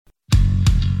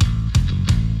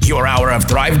Your hour of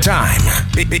Thrive Time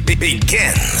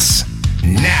begins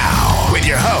now with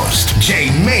your host, Jay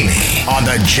Maymi, on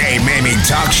the Jay Maymi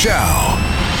Talk Show.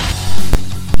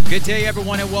 Good day,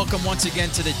 everyone, and welcome once again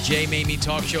to the Jay Maymi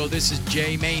Talk Show. This is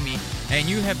Jay Maymi, and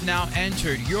you have now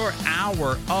entered your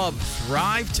hour of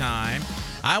Thrive Time.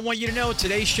 I want you to know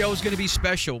today's show is going to be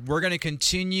special. We're going to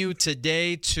continue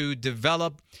today to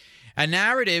develop a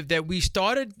narrative that we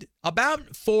started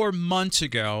about 4 months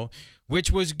ago,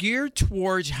 which was geared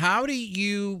towards how do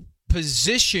you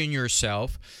position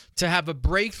yourself to have a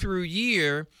breakthrough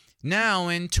year now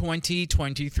in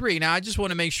 2023. Now, I just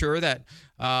want to make sure that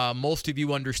most of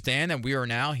you understand that we are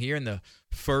now here in the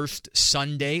first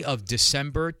Sunday of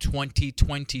December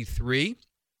 2023.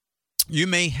 You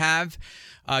may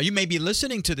be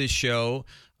listening to this show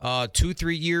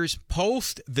 2-3 years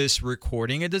post this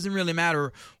recording. It doesn't really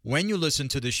matter when you listen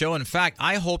to the show. In fact,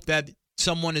 I hope that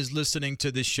someone is listening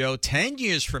to this show 10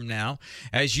 years from now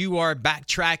as you are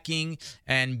backtracking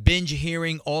and binge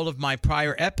hearing all of my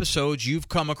prior episodes. You've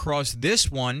come across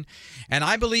this one, and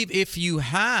I believe if you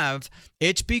have,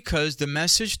 it's because the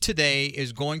message today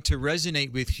is going to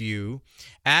resonate with you,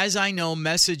 as I know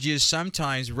messages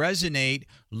sometimes resonate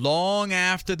long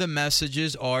after the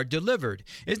messages are delivered.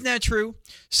 Isn't that true?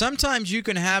 Sometimes you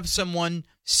can have someone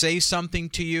say something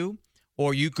to you,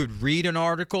 or you could read an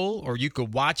article, or you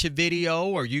could watch a video,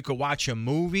 or you could watch a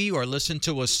movie, or listen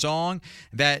to a song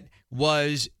that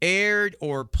was aired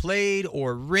or played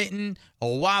or written a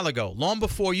while ago, long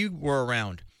before you were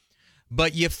around.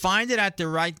 But you find it at the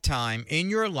right time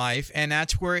in your life, and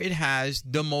that's where it has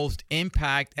the most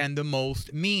impact and the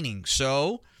most meaning.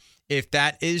 So if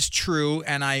that is true,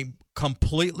 and I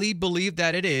completely believe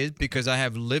that it is, because I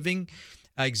have living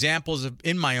examples of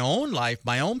in my own life,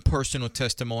 my own personal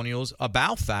testimonials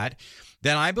about that,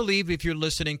 then I believe if you're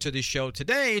listening to this show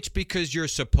today, it's because you're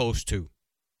supposed to.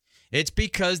 It's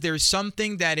because there's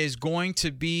something that is going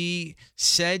to be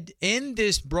said in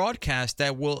this broadcast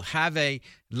that will have a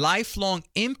lifelong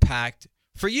impact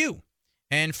for you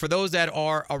and for those that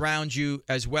are around you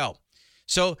as well.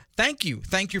 So thank you.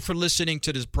 Thank you for listening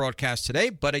to this broadcast today.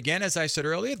 But again, as I said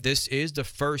earlier, this is the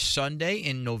first Sunday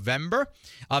in December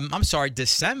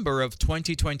of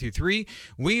 2023.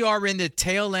 We are in the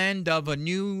tail end of a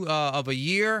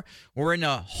year. We're in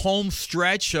a home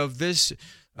stretch of this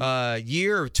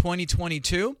year of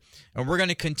 2022. And we're going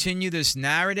to continue this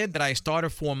narrative that I started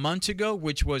 4 months ago,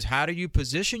 which was how do you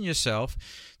position yourself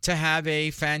to have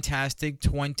a fantastic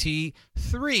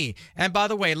 23. And by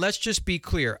the way, let's just be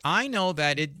clear. I know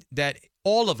that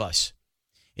all of us,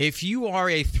 if you are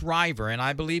a thriver, and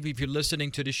I believe if you're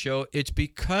listening to the show, it's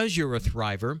because you're a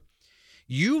thriver,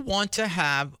 you want to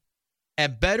have a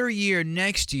better year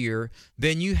next year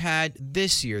than you had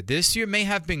this year. This year may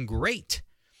have been great,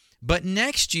 but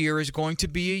next year is going to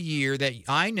be a year that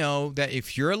I know that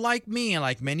if you're like me and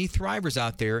like many thrivers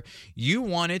out there, you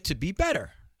want it to be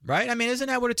better, right? I mean, isn't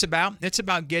that what it's about? It's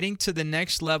about getting to the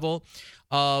next level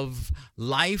of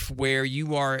life where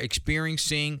you are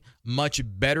experiencing much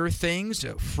better things,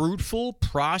 fruitful,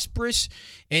 prosperous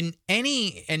in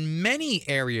many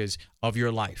areas of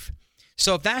your life.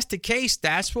 So if that's the case,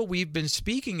 that's what we've been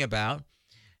speaking about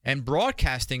and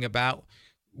broadcasting about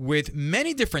with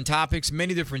many different topics,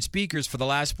 many different speakers for the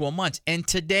last 4 months. And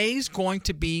today's going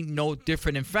to be no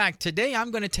different. In fact, today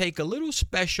I'm going to take a little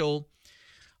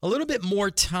bit more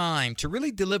time to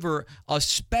really deliver a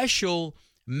special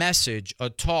message, a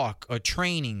talk, a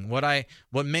training, what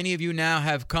many of you now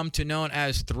have come to know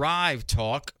as Thrive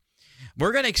Talk.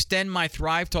 We're going to extend my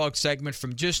Thrive Talk segment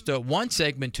from just one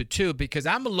segment to two, because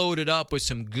I'm loaded up with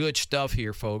some good stuff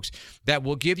here, folks, that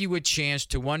will give you a chance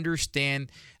to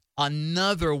understand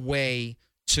another way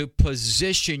to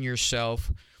position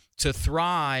yourself to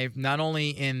thrive, not only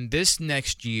in this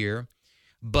next year,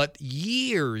 but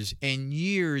years and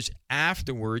years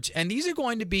afterwards. And these are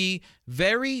going to be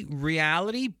very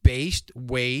reality-based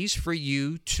ways for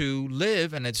you to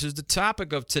live. And this is the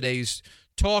topic of today's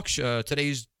talk show,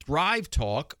 today's Thrive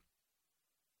Talk: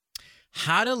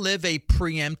 how to live a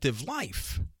preemptive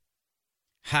life.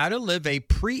 How to live a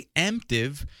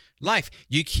preemptive life.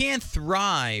 You can't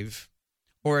thrive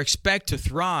or expect to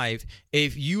thrive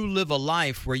if you live a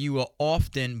life where you are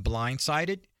often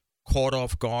blindsided, caught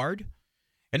off guard.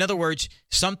 In other words,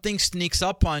 something sneaks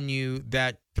up on you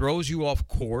that throws you off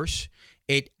course.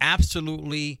 It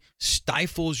absolutely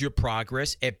stifles your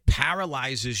progress. It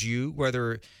paralyzes you,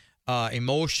 whether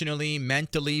emotionally,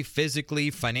 mentally, physically,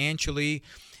 financially.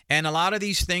 And a lot of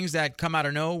these things that come out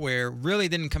of nowhere really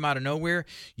didn't come out of nowhere.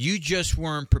 You just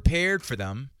weren't prepared for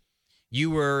them. You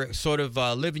were sort of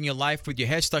living your life with your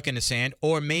head stuck in the sand,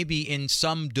 or maybe in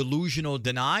some delusional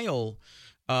denial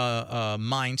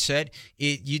mindset.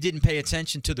 You didn't pay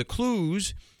attention to the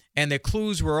clues, and the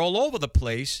clues were all over the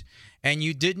place, and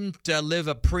you didn't live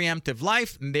a preemptive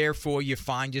life, and therefore you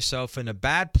find yourself in a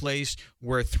bad place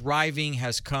where thriving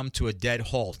has come to a dead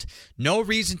halt. No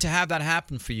reason to have that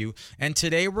happen for you. And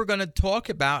today we're going to talk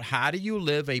about how do you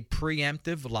live a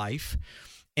preemptive life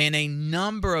in a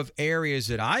number of areas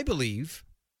that I believe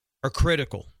are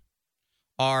critical.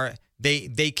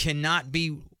 They cannot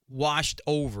be washed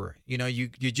over. You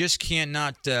just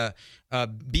cannot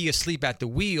be asleep at the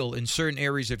wheel in certain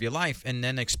areas of your life and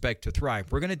then expect to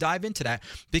thrive. We're going to dive into that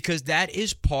because that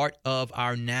is part of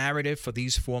our narrative for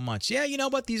these 4 months. Yeah, you know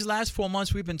what? These last 4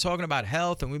 months we've been talking about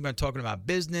health, and we've been talking about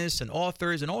business and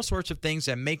authors and all sorts of things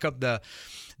that make up the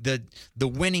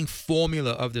winning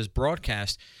formula of this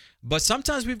broadcast. But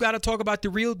sometimes we've got to talk about the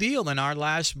real deal. In our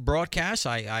last broadcast,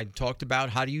 I talked about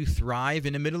how do you thrive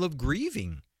in the middle of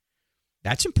grieving.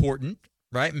 That's important,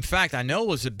 right? In fact, I know it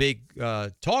was a big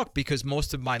talk because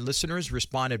most of my listeners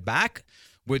responded back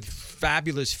with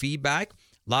fabulous feedback.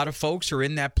 A lot of folks are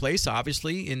in that place,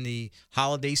 obviously, in the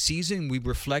holiday season. We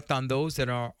reflect on those that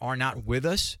are not with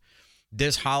us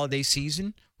this holiday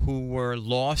season, who were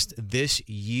lost this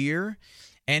year.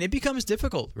 And it becomes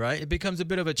difficult, right? It becomes a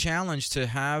bit of a challenge to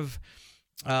have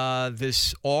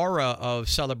this aura of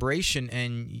celebration,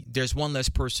 and there's one less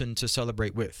person to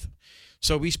celebrate with.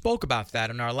 So we spoke about that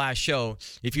in our last show.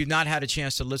 If you've not had a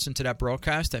chance to listen to that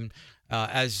broadcast, and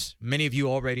as many of you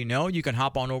already know, you can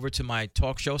hop on over to my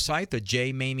talk show site, the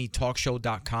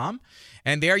jmaymitalkshow.com,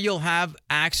 and there you'll have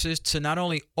access to not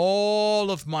only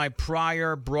all of my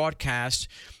prior broadcasts,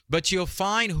 but you'll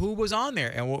find who was on there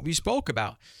and what we spoke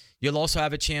about. You'll also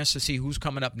have a chance to see who's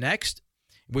coming up next,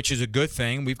 which is a good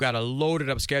thing. We've got a loaded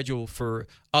up schedule for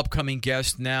upcoming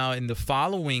guests now in the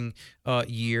following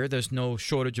year. There's no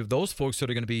shortage of those folks that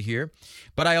are going to be here.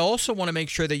 But I also want to make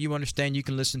sure that you understand you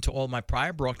can listen to all my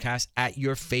prior broadcasts at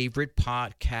your favorite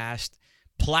podcast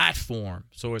platform.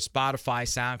 So it's Spotify,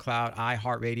 SoundCloud,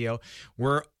 iHeartRadio.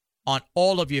 We're on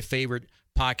all of your favorite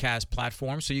podcast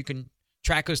platforms, so you can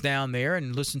track us down there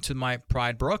and listen to my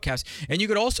Pride broadcast. And you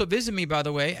could also visit me, by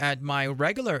the way, at my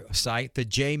regular site, the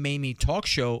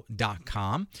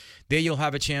jmaymitalkshow.com. There you'll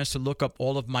have a chance to look up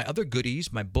all of my other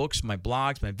goodies, my books, my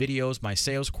blogs, my videos, my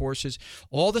sales courses,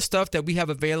 all the stuff that we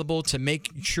have available to make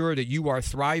sure that you are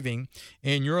thriving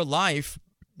in your life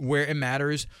where it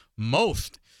matters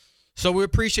most. So we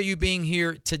appreciate you being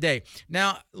here today.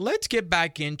 Now, let's get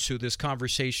back into this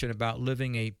conversation about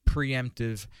living a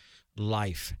preemptive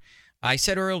life. I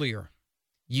said earlier,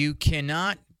 you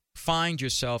cannot find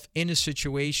yourself in a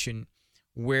situation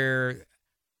where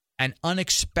an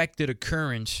unexpected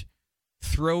occurrence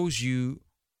throws you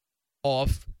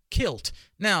off kilt.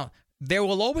 Now, there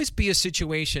will always be a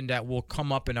situation that will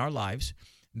come up in our lives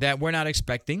that we're not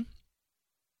expecting,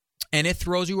 and it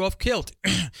throws you off kilt.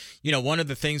 One of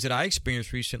the things that I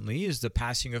experienced recently is the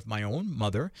passing of my own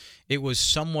mother. It was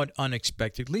somewhat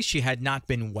unexpectedly. She had not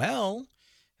been well.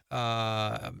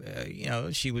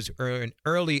 She was in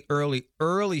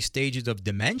early stages of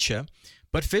dementia,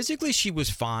 but physically she was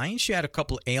fine. She had a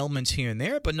couple ailments here and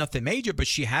there, but nothing major. But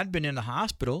she had been in the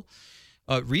hospital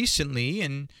recently,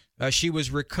 and she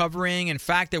was recovering. In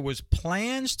fact, there was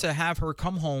plans to have her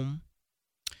come home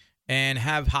and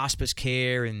have hospice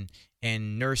care and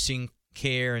nursing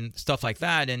care and stuff like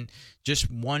that. And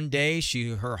just one day,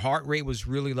 her heart rate was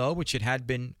really low, which it had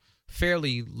been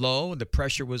fairly low. The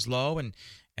pressure was low, and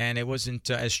it wasn't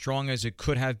as strong as it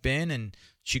could have been, and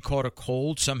she caught a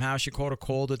cold. Somehow she caught a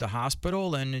cold at the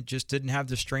hospital, and it just didn't have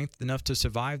the strength enough to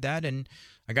survive that, and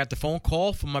I got the phone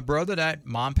call from my brother that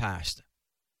Mom passed.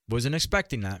 Wasn't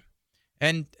expecting that,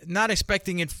 and not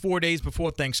expecting it 4 days before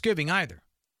Thanksgiving either.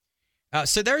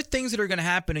 So there are things that are going to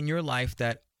happen in your life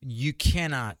that you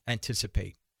cannot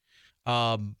anticipate.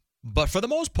 But for the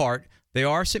most part, there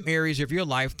are some areas of your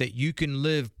life that you can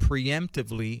live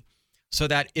preemptively so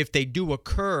that if they do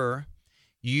occur,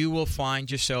 you will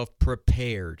find yourself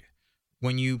prepared.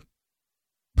 When you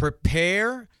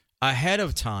prepare ahead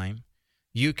of time,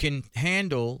 you can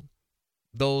handle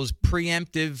those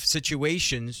preemptive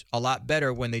situations a lot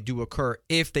better when they do occur,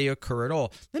 if they occur at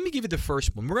all. Let me give you the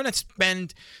first one. We're going to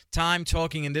spend time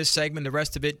talking in this segment, the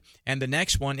rest of it, and the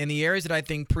next one in the areas that I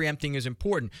think preempting is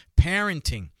important.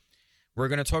 Parenting. We're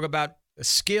going to talk about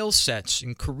skill sets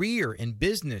in career, in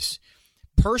business,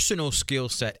 personal skill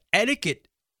set, etiquette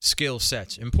skill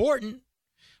sets. Important.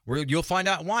 You'll find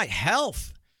out why.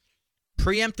 Health.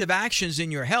 Preemptive actions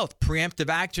in your health. Preemptive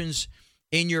actions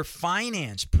in your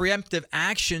finance, preemptive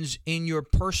actions in your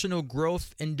personal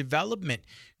growth and development,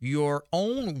 your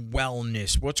own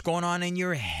wellness, what's going on in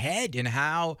your head, and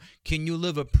how can you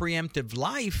live a preemptive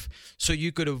life so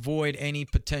you could avoid any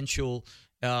potential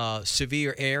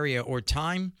severe area or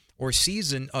time or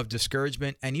season of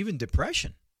discouragement and even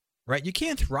depression, right? You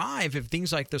can't thrive if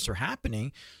things like this are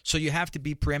happening, so you have to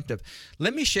be preemptive.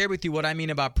 Let me share with you what I mean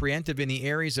about preemptive in the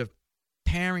areas of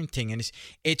parenting, and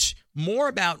it's more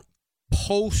about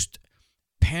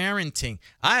post-parenting.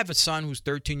 I have a son who's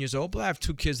 13 years old, but I have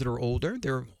two kids that are older.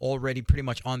 They're already pretty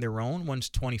much on their own. One's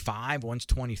 25, one's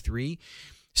 23.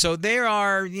 So they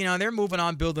are, they're moving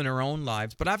on, building their own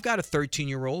lives. But I've got a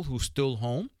 13-year-old who's still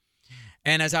home.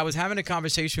 And as I was having a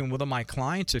conversation with one of my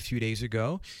clients a few days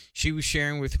ago, she was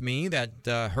sharing with me that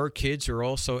her kids are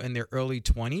also in their early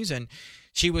 20s. And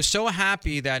she was so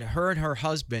happy that her and her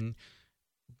husband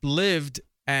lived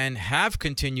and have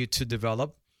continued to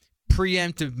develop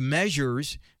preemptive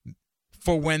measures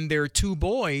for when their two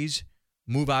boys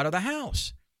move out of the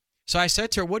house. So I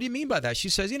said to her, what do you mean by that? She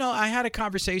says, I had a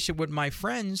conversation with my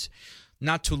friends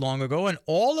not too long ago, and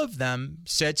all of them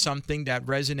said something that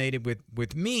resonated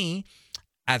with me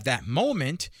at that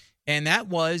moment, and that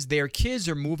was their kids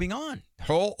are moving on.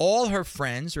 All her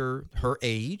friends are her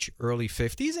age, early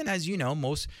 50s, and as you know,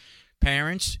 most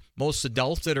parents, most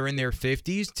adults that are in their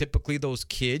 50s, typically those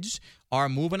kids are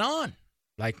moving on.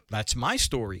 Like, that's my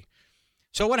story.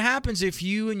 So what happens if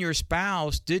you and your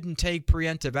spouse didn't take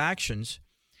preemptive actions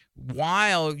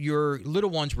while your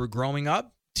little ones were growing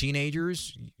up,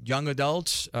 teenagers, young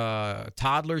adults,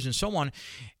 toddlers, and so on,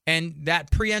 and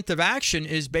that preemptive action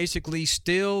is basically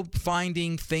still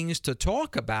finding things to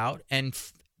talk about and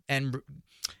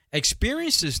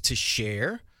experiences to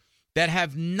share that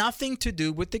have nothing to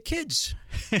do with the kids?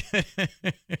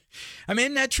 I mean,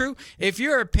 isn't that true? If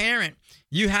you're a parent,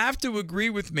 you have to agree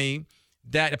with me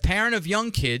that a parent of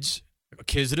young kids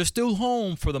that are still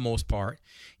home for the most part,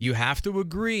 you have to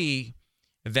agree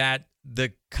that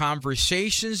the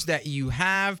conversations that you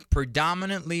have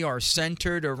predominantly are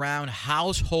centered around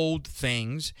household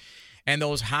things, and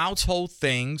those household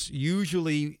things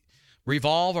usually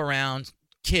revolve around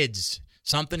kids.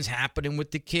 Something's happening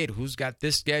with the kid. Who's got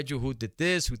this schedule? Who did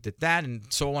this? Who did that? And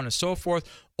so on and so forth.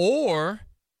 Or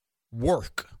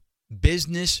work,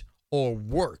 business or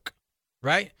work,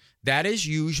 right? That is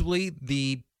usually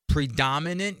the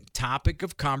predominant topic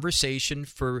of conversation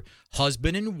for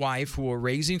husband and wife who are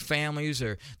raising families,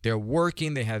 or they're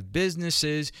working, they have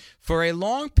businesses for a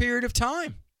long period of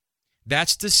time.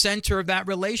 That's the center of that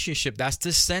relationship. That's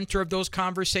the center of those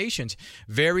conversations.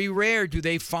 Very rare do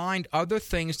they find other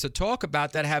things to talk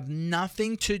about that have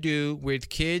nothing to do with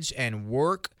kids and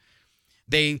work.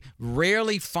 They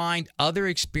rarely find other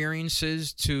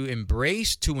experiences to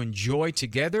embrace, to enjoy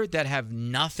together that have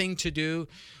nothing to do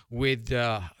with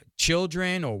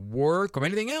children or work or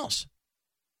anything else.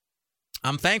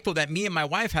 I'm thankful that me and my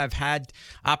wife have had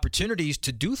opportunities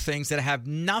to do things that have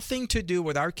nothing to do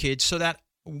with our kids so that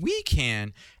we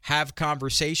can have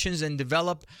conversations and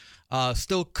develop,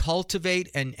 still cultivate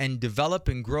and develop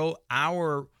and grow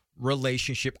our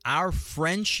relationship, our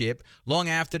friendship long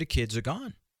after the kids are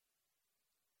gone.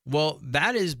 Well,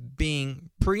 that is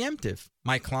being preemptive.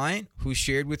 My client who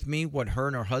shared with me what her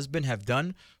and her husband have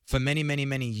done for many, many,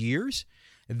 many years,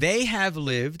 they have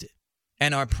lived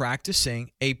and are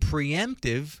practicing a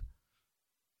preemptive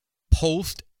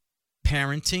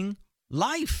post-parenting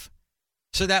life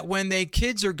so that when their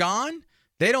kids are gone,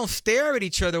 they don't stare at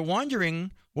each other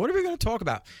wondering, what are we going to talk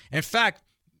about? In fact,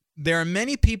 there are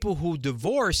many people who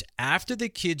divorce after the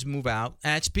kids move out.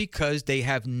 That's because they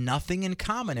have nothing in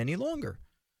common any longer.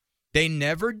 They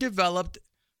never developed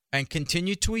and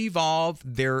continue to evolve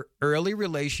their early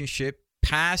relationship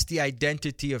past the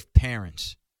identity of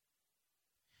parents.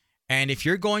 And if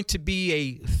you're going to be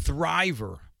a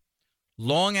thriver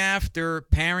long after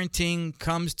parenting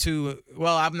comes to,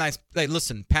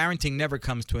 listen, parenting never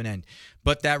comes to an end,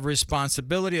 but that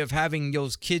responsibility of having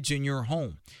those kids in your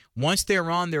home, once they're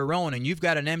on their own and you've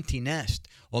got an empty nest,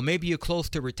 or maybe you're close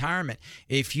to retirement,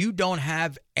 if you don't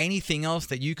have anything else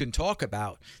that you can talk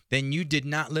about, then you did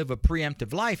not live a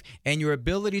preemptive life. And your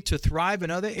ability to thrive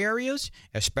in other areas,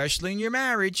 especially in your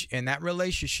marriage and that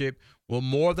relationship, will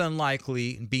more than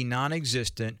likely be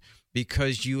non-existent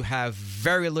because you have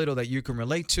very little that you can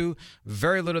relate to,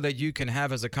 very little that you can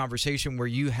have as a conversation where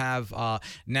you have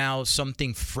now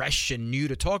something fresh and new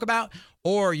to talk about,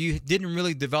 or you didn't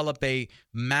really develop a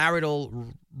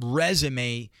marital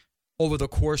resume over the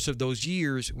course of those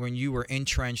years when you were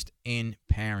entrenched in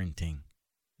parenting.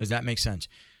 Does that make sense?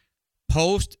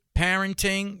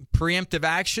 parenting, preemptive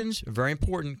actions, very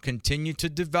important. Continue to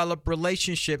develop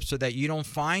relationships so that you don't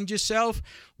find yourself,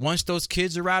 once those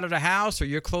kids are out of the house or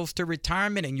you're close to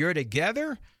retirement and you're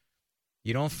together,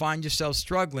 you don't find yourself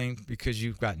struggling because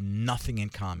you've got nothing in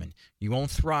common. You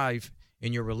won't thrive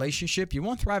in your relationship. You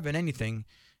won't thrive in anything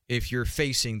if you're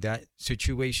facing that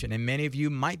situation. And many of you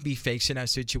might be facing that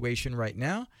situation right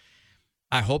now.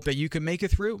 I hope that you can make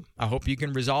it through. I hope you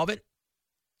can resolve it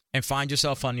and find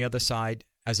yourself on the other side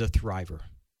as a thriver.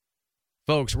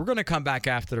 Folks, we're going to come back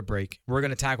after the break. We're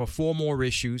going to tackle 4 more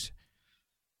issues.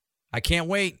 I can't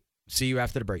wait. See you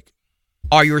after the break.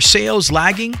 Are your sales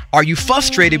lagging? Are you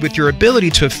frustrated with your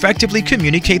ability to effectively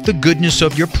communicate the goodness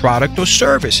of your product or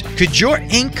service? Could your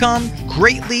income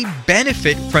greatly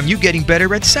benefit from you getting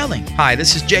better at selling? Hi,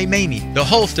 this is Jay Maymi, the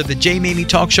host of the Jay Maymi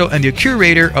Talk Show and the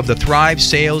curator of the Thrive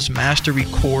Sales Mastery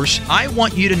course. I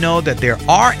want you to know that there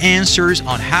are answers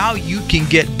on how you can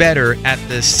get better at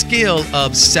the skill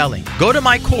of selling. Go to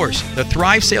my course, the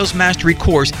Thrive Sales Mastery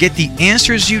course. Get the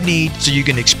answers you need so you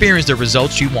can experience the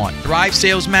results you want.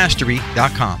 ThriveSalesMastery.com.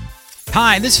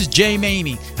 Hi, this is Jay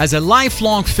Maymi. As a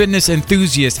lifelong fitness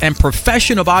enthusiast and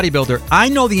professional bodybuilder, I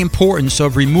know the importance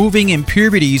of removing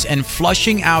impurities and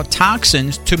flushing out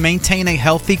toxins to maintain a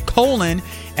healthy colon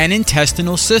and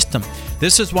intestinal system.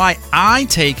 This is why I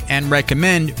take and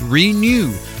recommend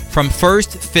Renew from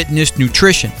First Fitness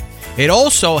Nutrition. It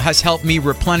also has helped me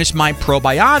replenish my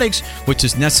probiotics, which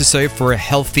is necessary for a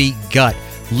healthy gut.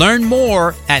 Learn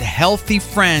more at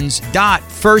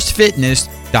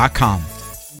healthyfriends.firstfitness.com.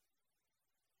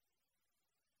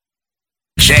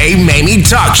 Jay Maymi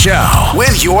Talk Show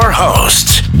with your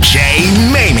host, Jay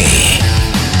Maymi.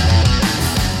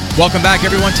 Welcome back,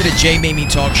 everyone, to the Jay Maymi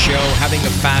Talk Show. Having a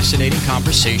fascinating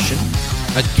conversation,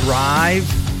 a Thrive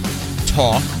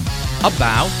talk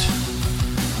about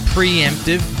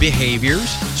preemptive behaviors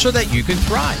so that you can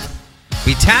thrive.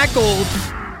 We tackled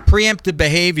preemptive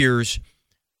behaviors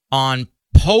on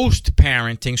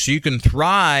post-parenting so you can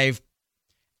thrive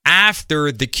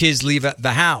after the kids leave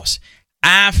the house.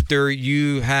 After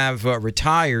you have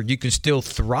retired, you can still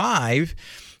thrive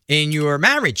in your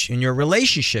marriage, in your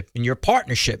relationship, in your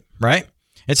partnership, right?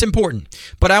 It's important.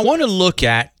 But I want to look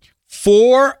at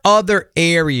 4 other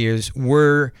areas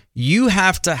where you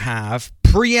have to have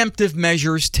preemptive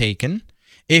measures taken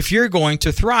if you're going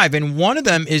to thrive. And one of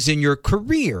them is in your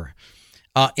career,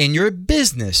 in your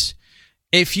business.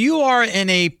 If you are in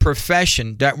a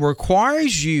profession that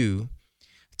requires you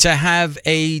to have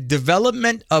a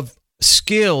development of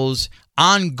skills,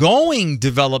 ongoing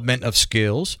development of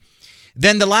skills,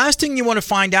 then the last thing you want to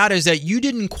find out is that you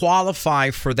didn't qualify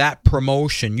for that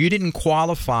promotion. You didn't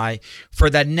qualify for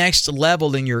that next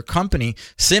level in your company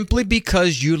simply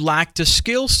because you lacked the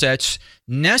skill sets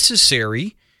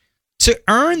necessary to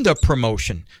earn the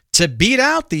promotion, to beat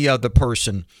out the other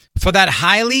person for that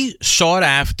highly sought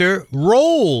after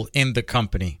role in the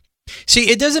company. See,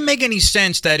 it doesn't make any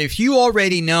sense that if you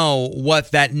already know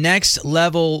what that next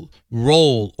level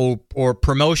role or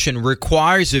promotion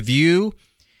requires of you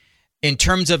in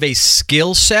terms of a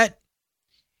skill set,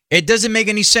 it doesn't make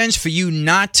any sense for you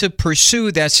not to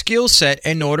pursue that skill set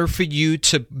in order for you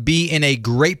to be in a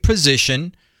great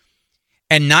position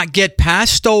and not get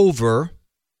passed over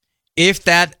if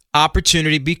that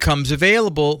opportunity becomes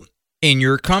available in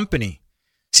your company.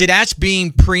 See, that's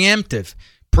being preemptive.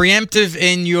 Preemptive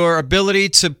in your ability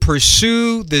to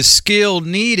pursue the skill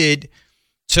needed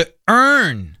to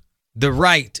earn the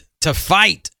right to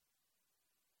fight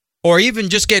or even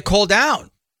just get called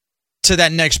out to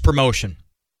that next promotion.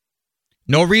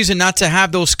 No reason not to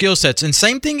have those skill sets. And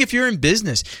same thing if you're in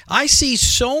business. I see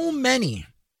so many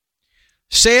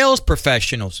sales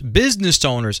professionals, business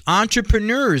owners,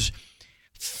 entrepreneurs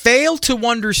fail to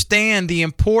understand the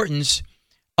importance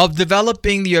of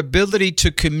developing the ability to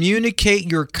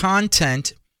communicate your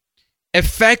content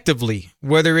effectively,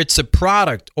 whether it's a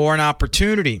product or an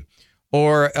opportunity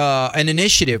or an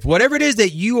initiative, whatever it is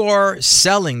that you are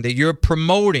selling, that you're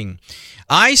promoting.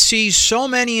 I see so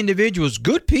many individuals,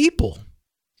 good people,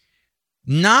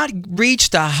 not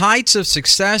reach the heights of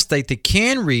success that they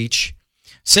can reach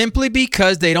simply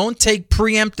because they don't take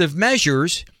preemptive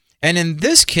measures. And in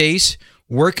this case,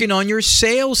 working on your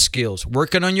sales skills,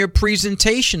 working on your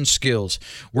presentation skills,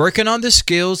 working on the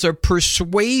skills of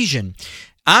persuasion.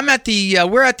 We're at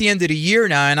the end of the year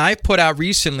now, and I put out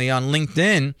recently on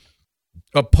LinkedIn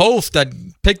a post that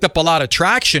picked up a lot of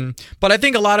traction, but I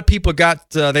think a lot of people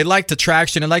they like the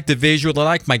traction, they like the visual, they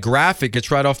like my graphic.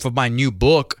 It's right off of my new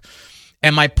book.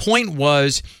 And my point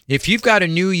was, if you've got a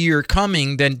new year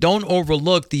coming, then don't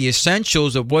overlook the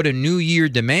essentials of what a new year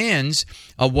demands,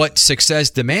 of what success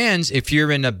demands if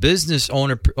you're in a business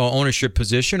ownership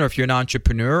position, or if you're an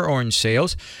entrepreneur or in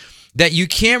sales, that you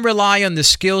can't rely on the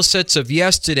skill sets of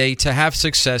yesterday to have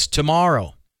success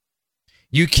tomorrow.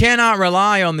 You cannot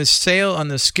rely on the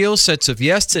skill sets of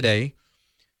yesterday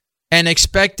and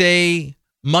expect a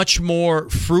much more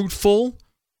fruitful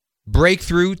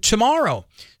breakthrough tomorrow.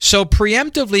 So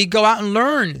preemptively go out and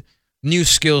learn new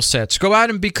skill sets. Go out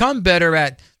and become better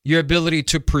at your ability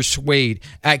to persuade,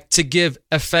 to give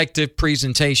effective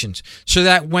presentations, so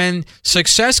that when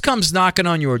success comes knocking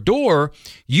on your door,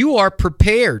 you are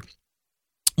prepared.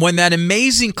 When that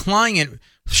amazing client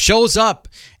shows up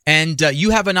and you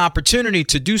have an opportunity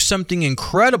to do something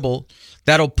incredible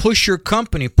that'll push your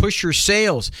company, push your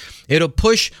sales, it'll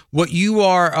push what you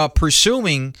are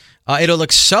pursuing, it'll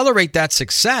accelerate that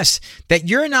success, that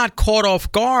you're not caught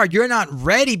off guard, you're not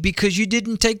ready because you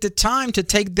didn't take the time to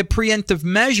take the preemptive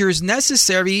measures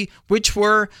necessary, which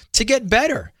were to get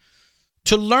better,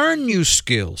 to learn new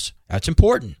skills. That's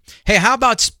important. Hey, how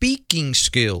about speaking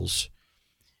skills?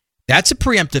 That's a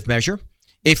preemptive measure.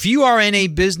 If you are in a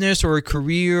business or a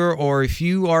career, or if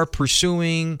you are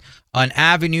pursuing an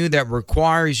avenue that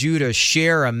requires you to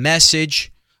share a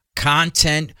message,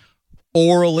 content,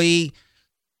 orally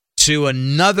to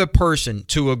another person,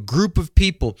 to a group of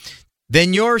people,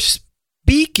 then your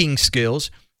speaking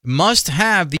skills must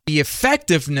have the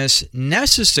effectiveness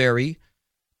necessary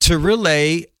to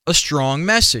relay a strong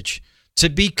message, to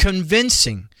be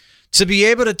convincing, to be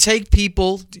able to take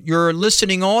people, your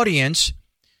listening audience,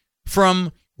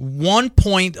 from one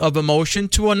point of emotion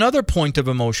to another point of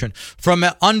emotion, from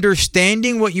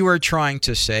understanding what you are trying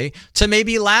to say to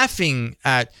maybe laughing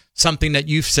at something that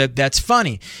you've said that's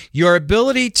funny. Your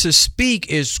ability to speak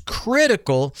is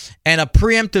critical, and a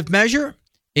preemptive measure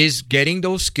is getting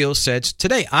those skill sets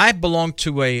today. I belong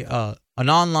to an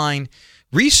online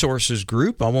resources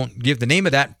group. I won't give the name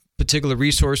of that particular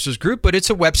resources group, but it's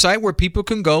a website where people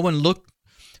can go and look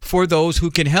for those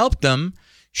who can help them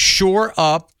shore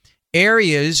up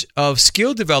areas of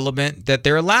skill development that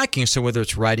they're lacking. So whether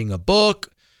it's writing a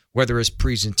book, whether it's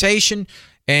presentation,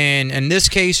 and in this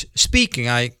case, speaking,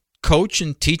 I coach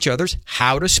and teach others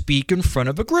how to speak in front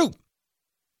of a group.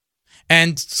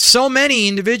 And so many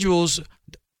individuals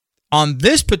on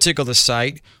this particular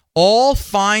site all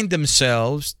find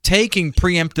themselves taking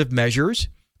preemptive measures,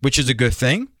 which is a good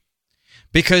thing,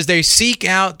 because they seek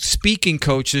out speaking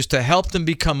coaches to help them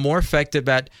become more effective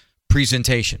at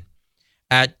presentation,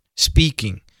 at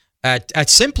speaking, at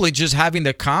simply just having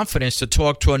the confidence to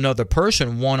talk to another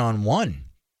person one-on-one.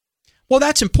 Well,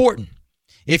 that's important.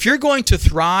 If you're going to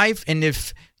thrive, and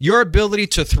if your ability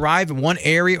to thrive in one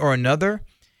area or another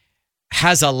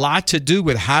has a lot to do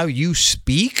with how you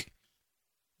speak,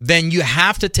 then you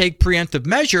have to take preemptive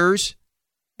measures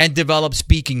and develop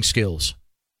speaking skills.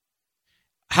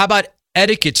 How about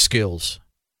etiquette skills?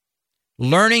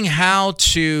 Learning how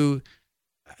to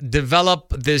develop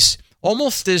this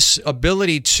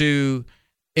ability to,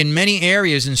 in many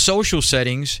areas, in social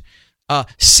settings,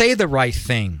 say the right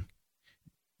thing,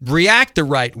 react the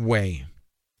right way,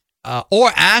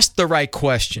 or ask the right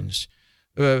questions,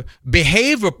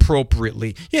 behave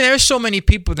appropriately. There's so many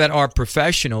people that are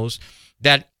professionals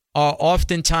that are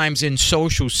oftentimes in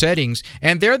social settings,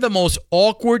 and they're the most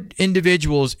awkward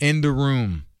individuals in the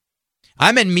room.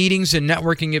 I'm at meetings and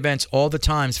networking events all the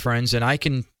time, friends, and I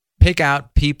can pick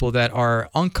out people that are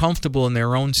uncomfortable in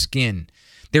their own skin.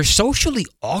 They're socially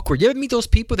awkward. You ever meet those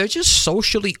people? They're just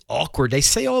socially awkward. They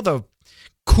say all the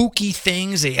kooky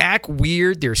things. They act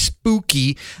weird. They're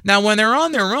spooky. Now, when they're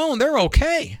on their own, they're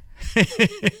okay.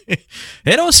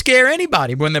 They don't scare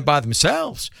anybody when they're by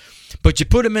themselves. But you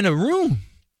put them in a room,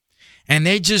 and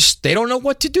they don't know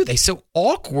what to do. They're so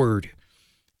awkward.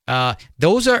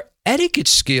 Those are etiquette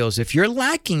skills. If you're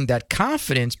lacking that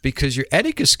confidence because your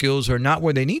etiquette skills are not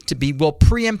where they need to be, well,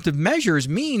 preemptive measures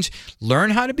means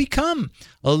learn how to become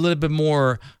a little bit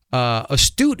more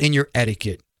astute in your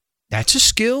etiquette. That's a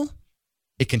skill.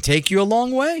 It can take you a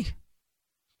long way.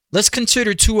 Let's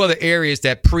consider two other areas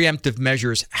that preemptive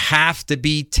measures have to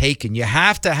be taken. You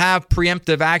have to have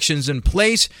preemptive actions in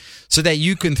place so that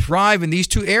you can thrive in these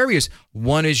two areas.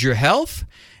 One is your health,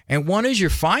 and one is your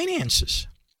finances.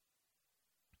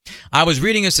 I was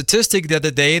reading a statistic the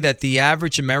other day that the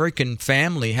average American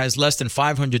family has less than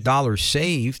 $500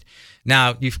 saved.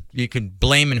 Now, you can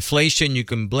blame inflation, you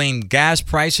can blame gas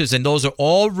prices, and those are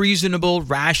all reasonable,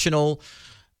 rational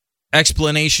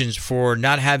explanations for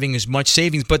not having as much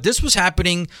savings. But this was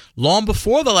happening long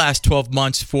before the last 12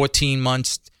 months, 14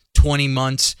 months, 20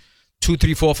 months, 2,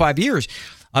 3, 4, 5 years.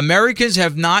 Americans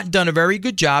have not done a very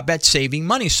good job at saving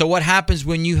money. So what happens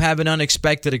when you have an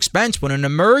unexpected expense, when an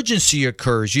emergency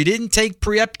occurs? You didn't take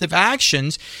preemptive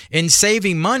actions in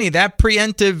saving money. That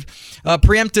preemptive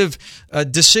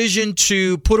decision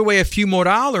to put away a few more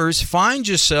dollars, you find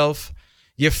yourself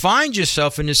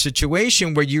in a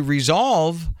situation where you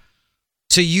resolve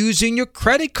to using your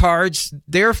credit cards,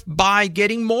 thereby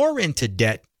getting more into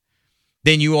debt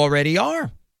than you already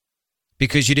are,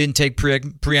 because you didn't take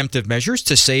preemptive measures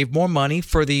to save more money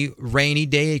for the rainy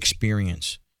day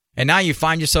experience. And now you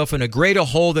find yourself in a greater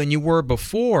hole than you were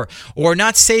before, or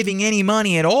not saving any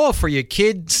money at all for your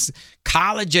kid's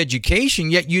college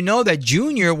education. Yet you know that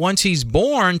Junior, once he's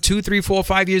born, 2, 3, 4,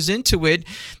 5 years into it,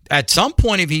 at some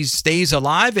point, if he stays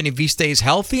alive and if he stays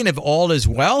healthy and if all is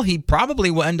well, he probably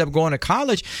will end up going to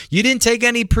college. You didn't take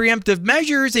any preemptive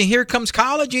measures, and here comes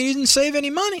college, and you didn't save any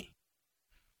money.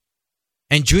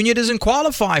 And Junior doesn't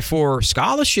qualify for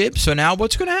scholarship. So now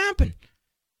what's going to happen?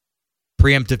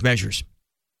 Preemptive measures.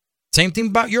 Same thing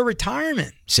about your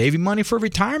retirement. Saving money for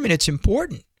retirement, it's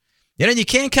important. You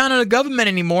can't count on the government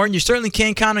anymore, and you certainly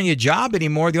can't count on your job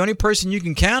anymore. The only person you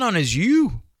can count on is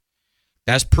you.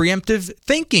 That's preemptive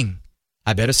thinking.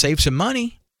 I better save some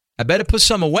money. I better put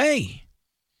some away,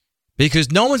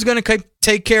 because no one's going to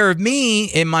take care of me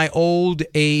in my old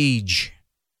age.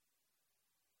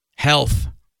 Health.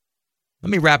 Let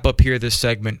me wrap up here this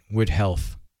segment with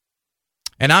health.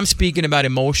 And I'm speaking about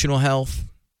emotional health,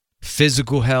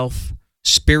 physical health,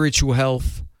 spiritual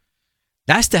health.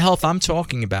 That's the health I'm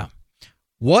talking about.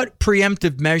 What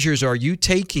preemptive measures are you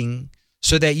taking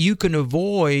so that you can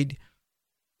avoid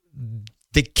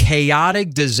the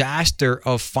chaotic disaster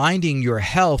of finding your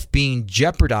health being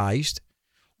jeopardized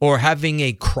or having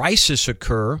a crisis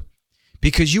occur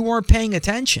because you weren't paying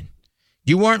attention?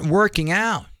 You weren't working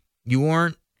out. You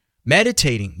weren't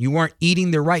meditating. You weren't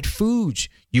eating the right foods.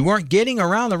 You weren't getting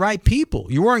around the right people.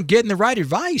 You weren't getting the right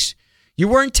advice. You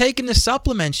weren't taking the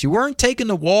supplements. You weren't taking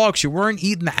the walks. You weren't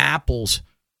eating the apples.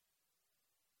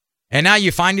 And now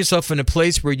you find yourself in a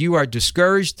place where you are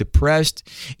discouraged, depressed,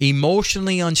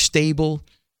 emotionally unstable,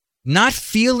 not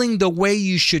feeling the way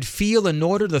you should feel in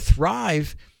order to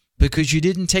thrive because you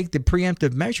didn't take the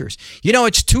preemptive measures.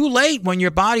 It's too late when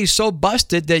your body's so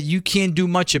busted that you can't do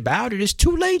much about it. It's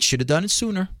too late. Should have done it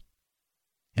sooner.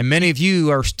 And many of you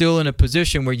are still in a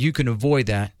position where you can avoid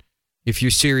that. If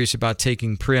you're serious about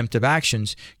taking preemptive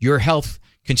actions, your health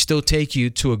can still take you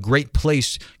to a great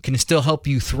place, can still help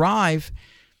you thrive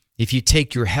if you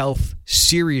take your health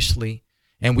seriously.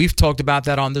 And we've talked about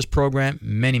that on this program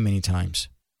many, many times.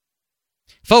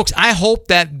 Folks, I hope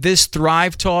that this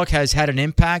Thrive Talk has had an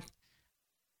impact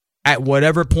at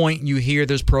whatever point you hear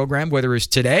this program, whether it's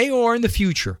today or in the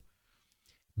future.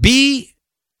 Be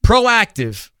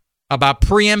proactive about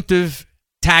preemptive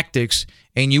tactics,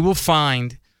 and you will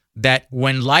find that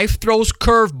when life throws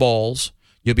curveballs,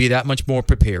 you'll be that much more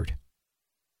prepared.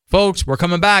 Folks, we're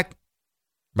coming back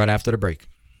right after the break.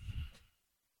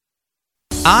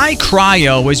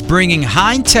 iCryo is bringing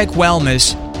high-tech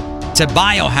wellness to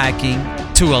biohacking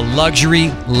to a luxury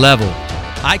level.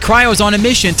 iCryo is on a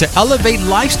mission to elevate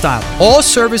lifestyle. All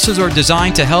services are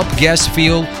designed to help guests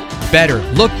feel better,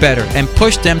 look better, and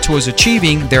push them towards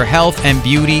achieving their health and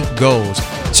beauty goals.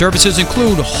 Services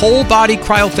include whole body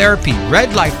cryotherapy,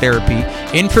 red light therapy,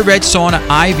 infrared sauna,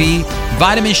 IV,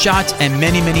 vitamin shots, and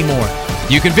many, many more.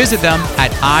 You can visit them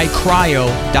at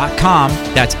iCryo.com.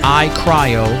 That's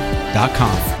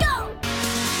iCryo.com.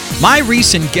 My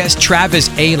recent guest, Travis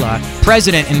Ayla,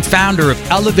 president and founder of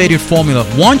Elevated Formula,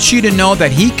 wants you to know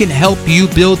that he can help you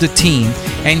build a team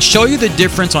and show you the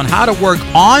difference on how to work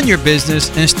on your business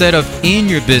instead of in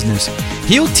your business.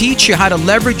 He'll teach you how to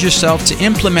leverage yourself to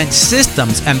implement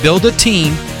systems and build a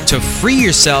team to free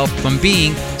yourself from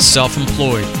being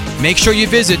self-employed. Make sure you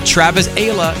visit Travis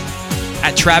Ayla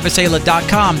at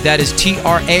travisayla.com. That is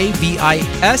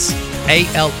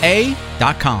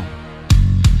TravisAla.com.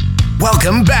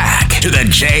 Welcome back to the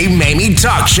Jay Maymi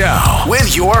Talk Show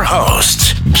with your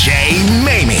host, Jay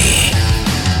Maymi.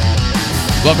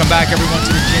 Welcome back, everyone,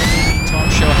 to the Jay Maymi Talk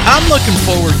Show. I'm looking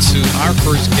forward to our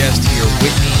first guest here,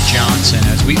 Whitney Johnson,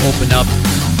 as we open up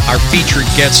our featured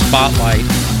guest spotlight.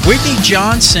 Whitney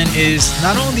Johnson is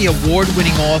not only the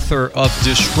award-winning author of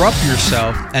Disrupt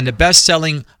Yourself and the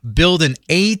best-selling Build an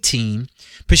A-Team,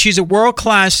 but she's a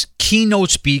world-class keynote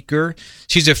speaker.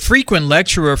 She's a frequent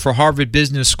lecturer for Harvard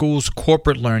Business School's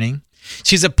corporate learning.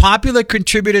 She's a popular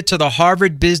contributor to the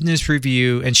Harvard Business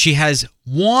Review, and she has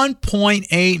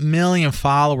 1.8 million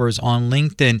followers on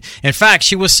LinkedIn. In fact,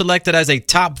 she was selected as a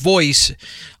top voice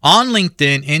on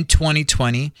LinkedIn in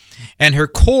 2020, and her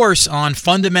course on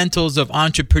fundamentals of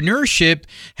entrepreneurship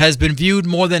has been viewed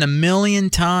more than 1 million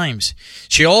times.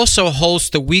 She also hosts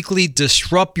the weekly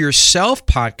Disrupt Yourself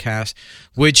podcast,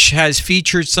 which has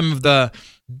featured some of the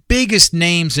biggest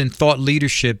names in thought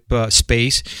leadership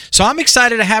space. So I'm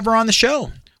excited to have her on the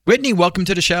show. Whitney, welcome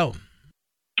to the show.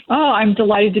 Oh, I'm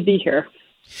delighted to be here.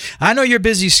 I know your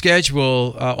busy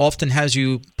schedule often has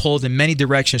you pulled in many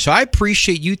directions, so I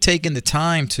appreciate you taking the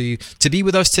time to be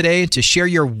with us today and to share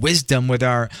your wisdom with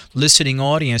our listening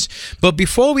audience. But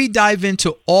before we dive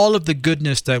into all of the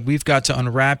goodness that we've got to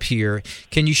unwrap here,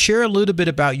 can you share a little bit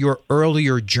about your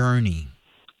earlier journey?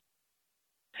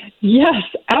 Yes,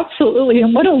 absolutely.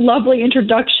 And what a lovely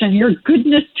introduction. Your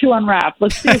goodness to unwrap.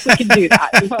 Let's see if we can do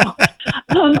that.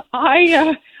 Well,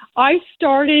 I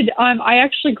started, I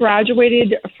actually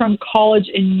graduated from college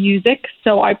in music.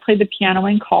 So I played the piano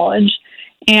in college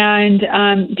and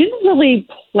didn't really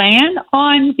plan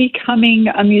on becoming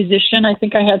a musician. I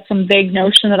think I had some vague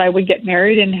notion that I would get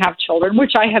married and have children,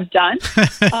 which I have done.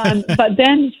 But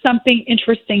then something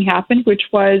interesting happened, which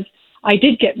was I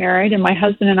did get married, and my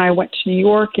husband and I went to New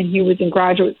York, and he was in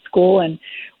graduate school, and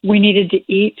we needed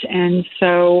to eat, and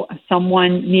so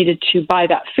someone needed to buy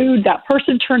that food. That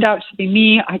person turned out to be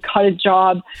me. I got a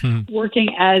job working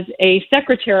as a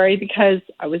secretary because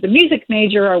I was a music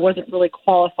major. I wasn't really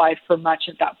qualified for much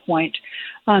at that point.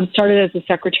 Started as a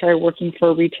secretary working for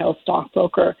a retail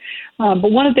stockbroker.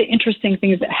 But one of the interesting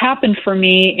things that happened for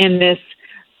me in this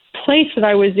place that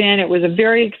I was in, it was a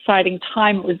very exciting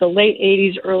time. It was the late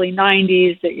 80s, early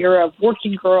 90s, the era of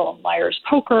Working Girl and Liar's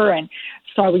Poker. And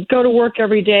so I would go to work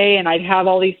every day and I'd have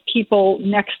all these people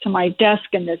next to my desk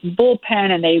in this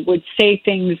bullpen, and they would say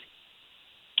things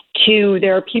to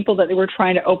their people that they were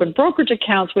trying to open brokerage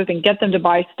accounts with and get them to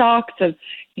buy stocks of,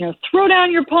 throw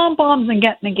down your pom-poms and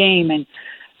get in the game. And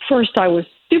first I was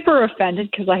super offended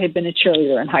because I had been a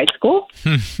cheerleader in high school.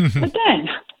 But then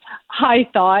I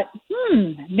thought,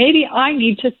 maybe I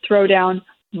need to throw down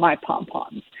my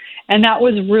pom-poms. And that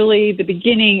was really the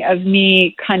beginning of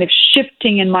me kind of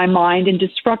shifting in my mind and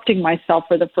disrupting myself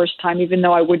for the first time, even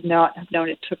though I would not have known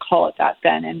it to call it that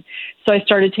then. And so I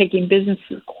started taking business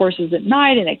courses at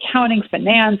night in accounting,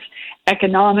 finance,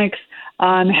 economics,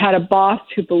 had a boss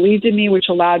who believed in me, which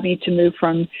allowed me to move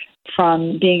from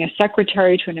being a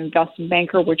secretary to an investment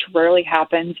banker, which rarely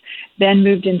happens, then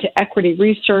moved into equity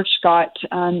research,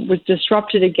 was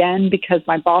disrupted again because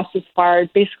my boss was fired,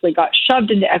 basically got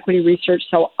shoved into equity research.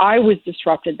 So I was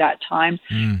disrupted that time,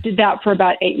 did that for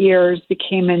about 8 years,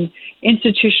 became an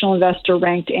institutional investor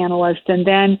ranked analyst, and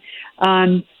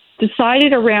then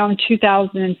decided around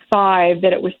 2005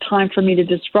 that it was time for me to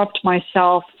disrupt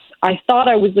myself. I thought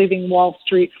I was leaving Wall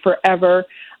Street forever.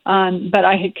 But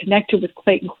I had connected with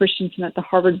Clayton Christensen at the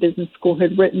Harvard Business School, who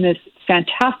had written this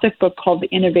fantastic book called The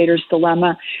Innovator's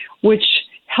Dilemma, which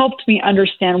helped me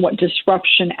understand what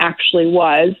disruption actually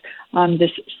was, this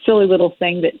silly little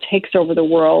thing that takes over the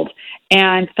world,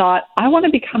 and thought, I want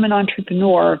to become an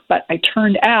entrepreneur. But I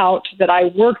turned out that I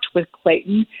worked with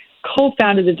Clayton,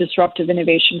 co-founded the Disruptive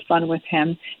Innovation Fund with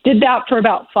him, did that for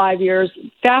about 5 years,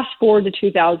 fast forward to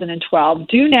 2012,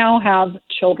 do now have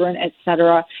children,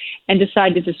 etc., and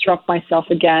decide to disrupt myself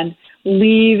again,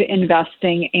 leave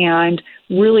investing, and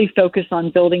really focus on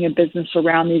building a business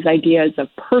around these ideas of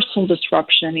personal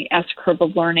disruption, the S-curve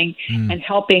of learning, and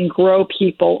helping grow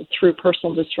people through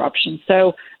personal disruption.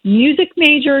 So music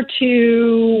major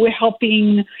to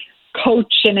helping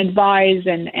coach and advise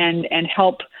and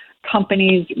help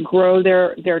companies grow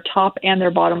their top and their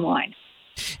bottom line.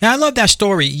 Now, I love that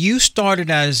story. You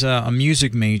started as a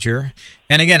music major.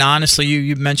 And again, honestly,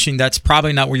 you mentioned that's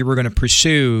probably not what you were going to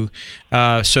pursue.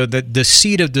 So that the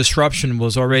seed of disruption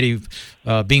was already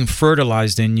being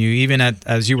fertilized in you, even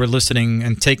as you were listening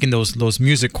and taking those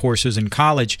music courses in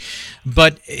college.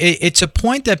 But it's a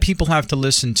point that people have to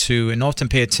listen to and often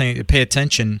pay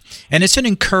attention. And it's an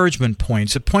encouragement point.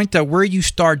 It's a point that where you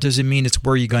start doesn't mean it's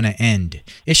where you're going to end.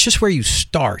 It's just where you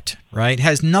start, right? It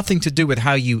has nothing to do with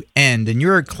how you end. And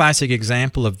you're a classic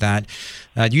example of that.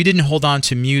 You didn't hold on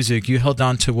to music. You held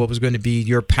on to what was going to be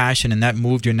your passion, and that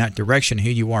moved you in that direction.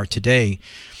 Here you are today.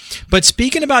 But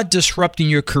speaking about disrupting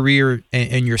your career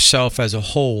and yourself as a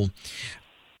whole,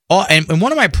 and in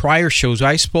one of my prior shows,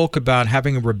 I spoke about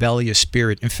having a rebellious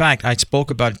spirit. In fact, I spoke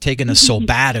about taking a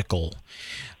sabbatical.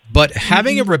 But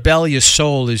having a rebellious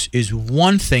soul is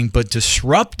one thing, but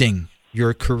disrupting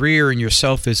your career and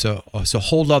yourself is a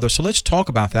whole other. So let's talk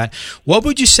about that. What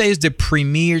would you say is the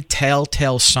premier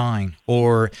telltale sign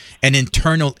or an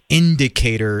internal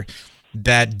indicator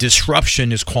that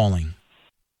disruption is calling?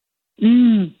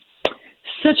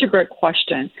 Such a great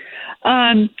question.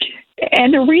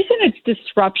 And the reason it's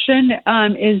disruption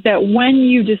is that when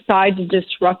you decide to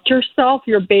disrupt yourself,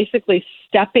 you're basically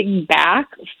stepping back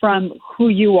from who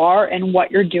you are and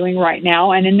what you're doing right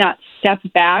now. And in that step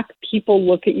back, people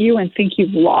look at you and think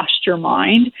you've lost your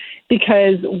mind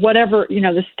because whatever,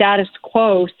 the status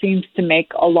quo seems to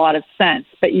make a lot of sense,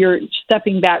 but you're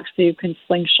stepping back so you can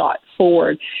slingshot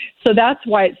forward. So that's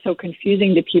why it's so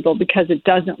confusing to people because it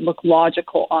doesn't look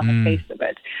logical on the face of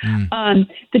it.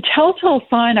 The telltale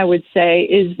sign, I would say,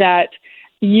 is that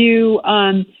you've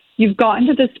gotten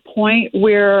to this point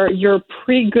where you're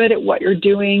pretty good at what you're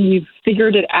doing. You've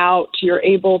figured it out. You're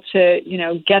able to,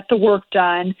 get the work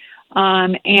done.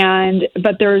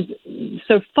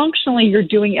 So functionally you're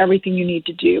doing everything you need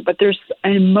to do, but there's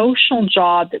an emotional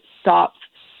job that stops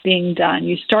being done.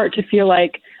 You start to feel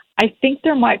like, I think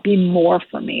there might be more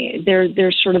for me.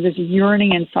 There's sort of this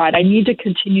yearning inside. I need to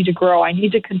continue to grow. I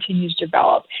need to continue to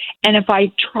develop. And if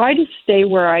I try to stay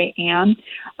where I am,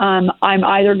 I'm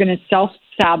either going to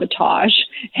self-sabotage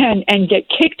and get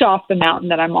kicked off the mountain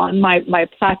that I'm on. My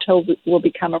plateau will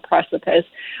become a precipice,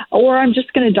 or I'm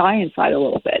just going to die inside a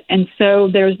little bit. And so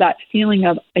there's that feeling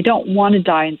of, I don't want to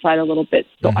die inside a little bit,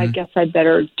 so I guess I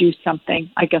better do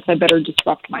something. I guess I better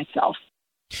disrupt myself.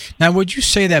 Now, would you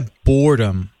say that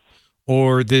boredom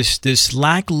or this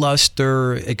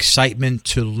lackluster excitement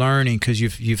to learning, because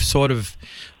you've sort of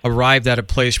arrived at a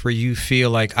place where you feel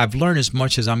like I've learned as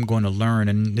much as I'm going to learn,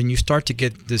 and then you start to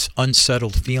get this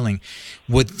unsettled feeling,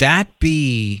 would that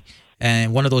be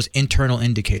one of those internal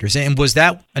indicators? And was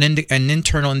that an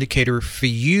internal indicator for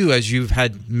you as you've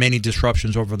had many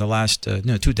disruptions over the last 2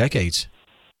 decades?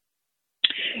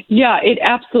 Yeah, it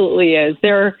absolutely is.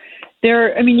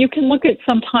 You can look at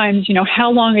sometimes,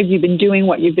 how long have you been doing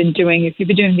what you've been doing? If you've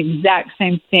been doing the exact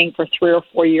same thing for 3 or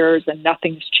 4 years and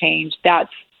nothing's changed,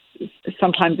 that's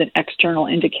sometimes an external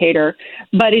indicator.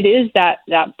 But it is that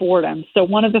boredom. So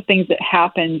one of the things that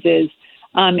happens is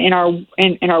in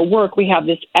our work, we have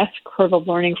this S-curve of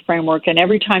learning framework. And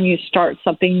every time you start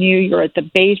something new, you're at the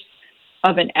base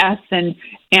of an S, and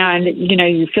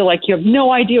you feel like you have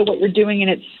no idea what you're doing, and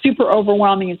it's super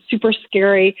overwhelming and super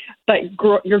scary, but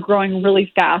you're growing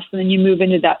really fast. And then you move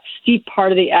into that steep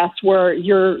part of the S where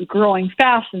you're growing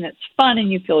fast and it's fun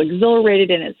and you feel exhilarated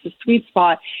and it's the sweet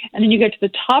spot. And then you get to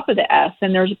the top of the S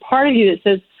and there's a part of you that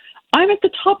says, I'm at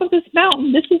the top of this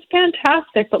mountain. This is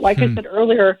fantastic. But like I said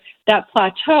earlier, that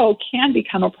plateau can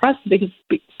become a precipice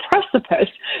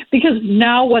because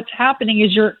now what's happening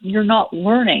is you're not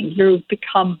learning. You've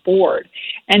become bored.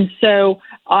 And so,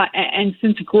 and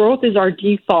since growth is our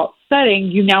default setting,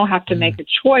 you now have to make a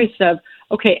choice of,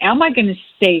 okay, am I going to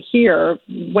stay here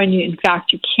when in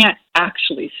fact you can't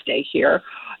actually stay here?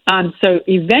 So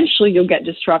eventually you'll get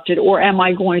disrupted, or am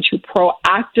I going to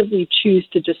proactively choose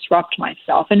to disrupt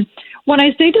myself? And when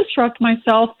I say disrupt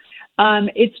myself,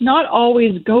 it's not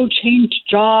always go change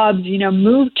jobs,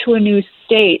 move to a new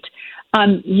state.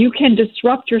 You can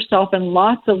disrupt yourself in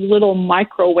lots of little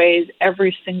micro ways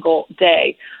every single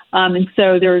day. And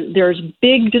so there's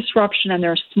big disruption and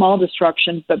there's small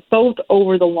disruption, but both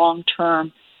over the long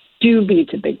term do lead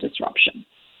to big disruption.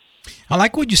 I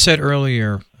like what you said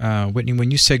earlier, Whitney, when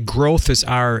you said growth is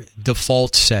our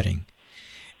default setting.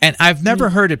 And I've never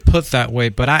heard it put that way,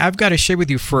 but I've got to share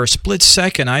with you, for a split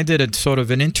second, I did a sort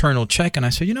of an internal check, and I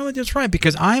said, you know what, that's right,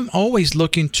 because I'm always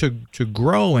looking to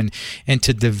grow and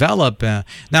to develop.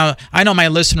 Now, I know my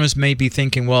listeners may be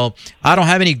thinking, well, I don't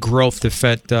have any growth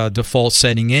default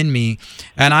setting in me,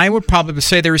 and I would probably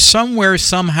say there is somewhere,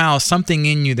 somehow, something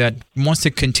in you that wants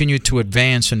to continue to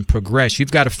advance and progress.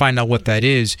 You've got to find out what that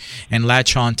is and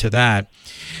latch on to that.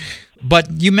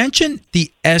 But you mentioned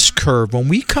the S-curve. When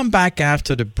we come back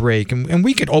after the break, and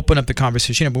we could open up the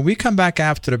conversation, but when we come back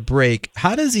after the break,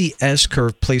 how does the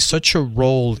S-curve play such a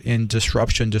role in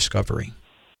disruption discovery?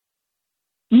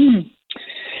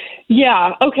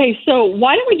 Yeah. Okay. So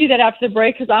why don't we do that after the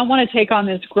break? Because I want to take on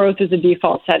this growth as a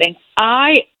default setting.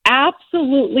 I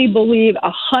absolutely believe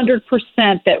 100%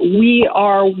 that we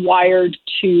are wired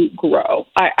to grow.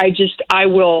 I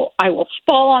will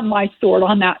fall on my sword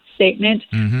on that statement.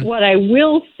 What I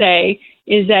will say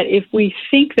is that if we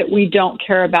think that we don't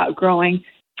care about growing,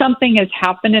 something has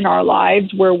happened in our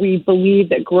lives where we believe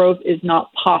that growth is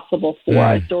not possible for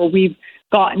us, or we've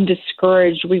gotten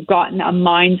discouraged. We've gotten a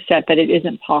mindset that it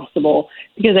isn't possible,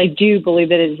 because I do believe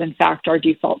that it is in fact our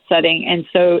default setting. And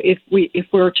so if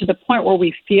we're to the point where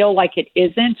we feel like it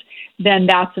isn't, then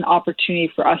that's an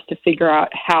opportunity for us to figure out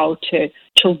how to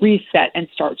reset and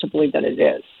start to believe that it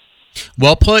is.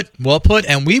 Well put.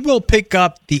 And we will pick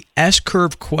up the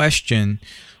S-curve question,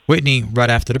 Whitney, right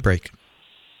after the break.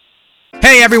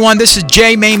 Hey everyone, this is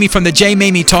Jay Maymi from the Jay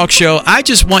Maymi Talk Show. I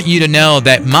just want you to know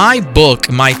that my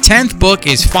book, my 10th book,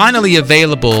 is finally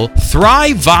available.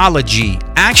 Thriveology,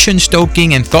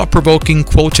 action-stoking and thought-provoking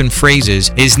quotes and phrases,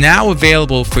 is now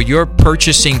available for your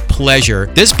purchasing pleasure.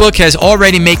 This book has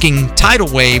already making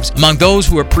tidal waves among those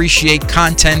who appreciate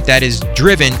content that is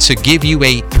driven to give you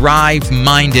a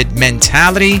thrive-minded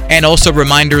mentality, and also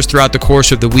reminders throughout the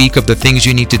course of the week of the things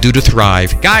you need to do to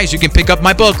thrive. Guys, you can pick up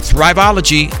my book,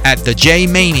 Thriveology, at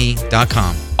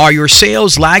thejmaymi.com. Are your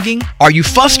sales lagging? Are you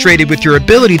frustrated with your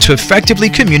ability to effectively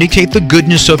communicate the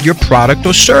goodness of your product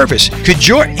or service? Could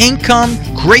your income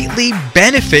greatly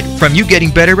benefit from you getting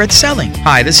better at selling?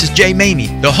 Hi, this is Jay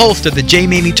Maymi, the host of the Jay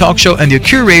Maymi Talk Show and the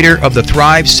curator of the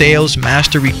Thrive Sales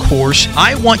Mastery course.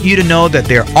 I want you to know that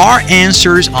there are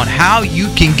answers on how you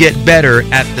can get better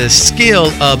at the skill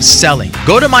of selling.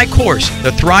 Go to my course,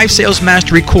 the Thrive Sales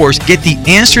Mastery course. Get the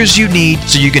answers you need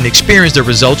so you can experience the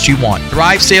results you want.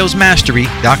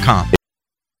 ThriveSalesMastery.com.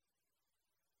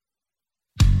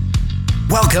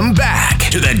 Welcome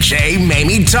back to the Jay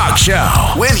Maymi Talk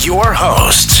Show with your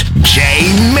host,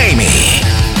 Jay Maymi.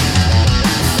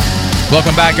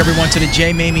 Welcome back, everyone, to the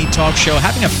Jay Maymi Talk Show.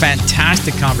 Having a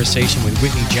fantastic conversation with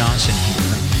Whitney Johnson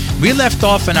here. We left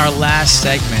off in our last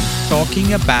segment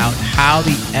talking about how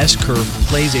the S-curve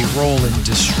plays a role in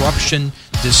disruption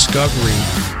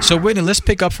discovery. So, Whitney, let's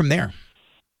pick up from there.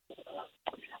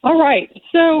 All right.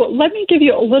 So let me give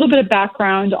you a little bit of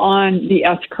background on the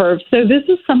S-curve. So this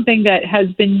is something that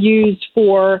has been used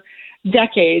for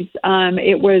decades.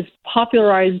 It was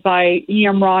popularized by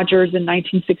E.M. Rogers in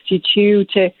 1962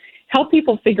 to help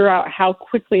people figure out how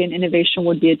quickly an innovation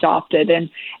would be adopted.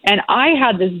 And I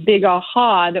had this big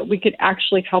aha that we could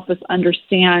actually help us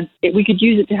understand, we could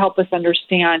use it to help us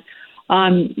understand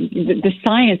the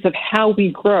science of how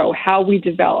we grow, how we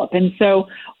develop. And so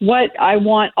what I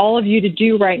want all of you to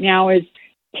do right now is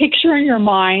picture in your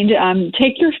mind,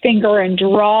 take your finger and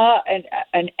draw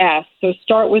an S. So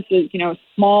start with a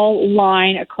small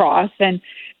line across and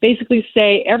basically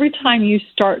say every time you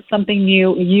start something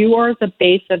new, you are the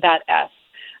base of that S.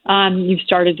 You've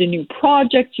started a new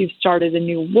project, you've started a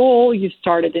new role, you've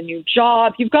started a new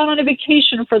job, you've gone on a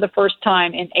vacation for the first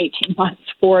time in 18 months,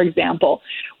 for example.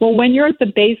 Well, when you're at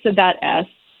the base of that S,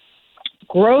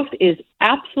 growth is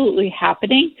absolutely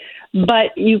happening,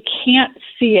 but you can't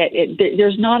see it.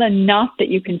 There's not enough that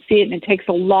you can see it, and it takes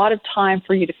a lot of time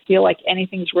for you to feel like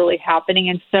anything's really happening.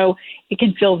 And so it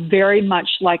can feel very much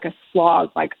like a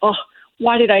slog, like, oh,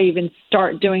 why did I even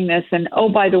start doing this? And, oh,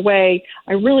 by the way,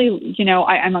 I really,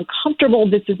 I'm uncomfortable.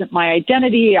 This isn't my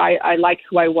identity. I like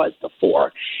who I was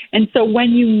before. And so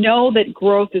when you know that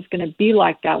growth is going to be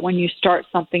like that, when you start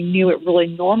something new, it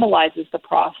really normalizes the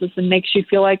process and makes you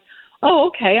feel like, oh,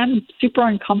 okay, I'm super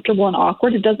uncomfortable and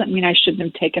awkward. It doesn't mean I shouldn't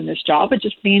have taken this job. It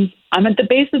just means I'm at the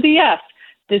base of the S.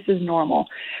 This is normal.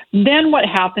 Then what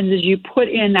happens is you put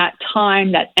in that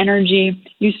time, that energy,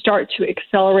 you start to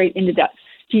accelerate into that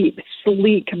steep,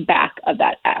 sleek back of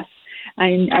that S.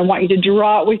 And I want you to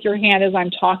draw it with your hand as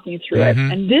I'm talking through it.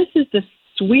 And this is the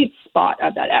sweet spot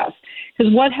of that S.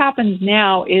 Because what happens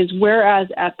now is, whereas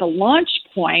at the launch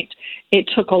point, it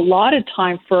took a lot of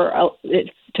time for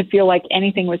it to feel like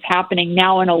anything was happening,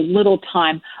 now in a little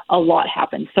time, a lot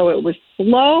happens. So it was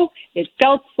slow, it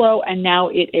felt slow, and now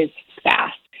it is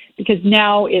fast. Because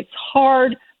now it's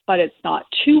hard, but it's not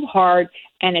too hard,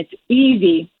 and it's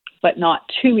easy, but not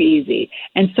too easy.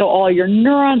 And so all your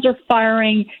neurons are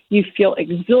firing, you feel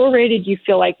exhilarated, you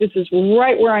feel like this is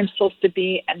right where I'm supposed to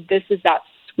be, and this is that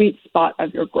sweet spot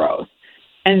of your growth.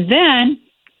 And then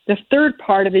the third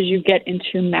part of it is you get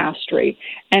into mastery.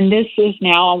 And this is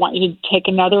now, I want you to take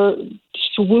another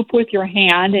swoop with your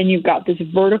hand, and you've got this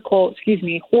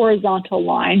horizontal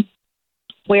line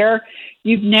where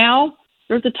you're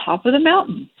at the top of the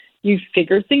mountain. You've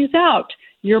figured things out.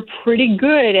 You're pretty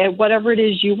good at whatever it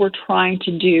is you were trying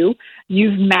to do.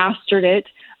 You've mastered it.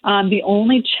 The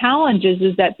only challenge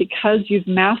is that because you've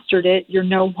mastered it, you're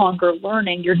no longer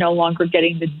learning. You're no longer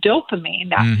getting the dopamine,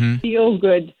 that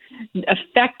feel-good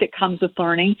effect that comes with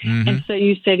learning. And so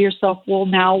you say to yourself, well,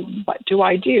 now what do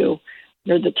I do?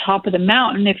 You're at the top of the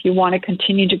mountain if you want to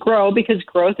continue to grow, because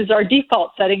growth is our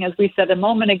default setting. As we said a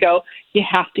moment ago, you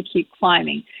have to keep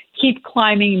climbing. Keep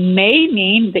climbing may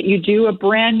mean that you do a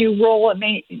brand new role. It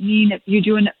may mean that you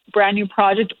do a brand new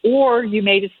project, or you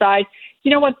may decide,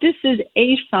 you know what, this is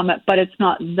a summit, but it's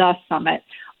not the summit.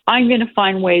 I'm going to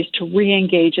find ways to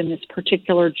re-engage in this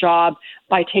particular job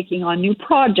by taking on new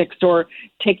projects or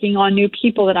taking on new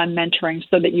people that I'm mentoring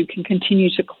so that you can continue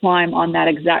to climb on that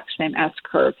exact same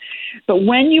S-curve. But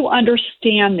when you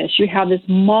understand this, you have this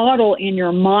model in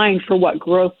your mind for what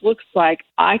growth looks like,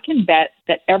 I can bet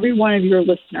that every one of your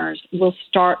listeners will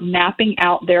start mapping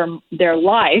out their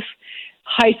life,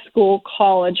 high school,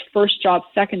 college, first job,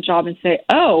 second job, and say,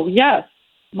 oh, yes,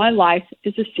 my life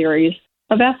is a series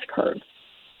of S-curves.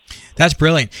 That's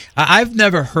brilliant. I've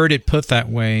never heard it put that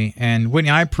way. And Whitney,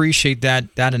 I appreciate that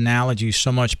analogy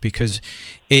so much because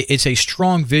it's a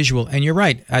strong visual. And you're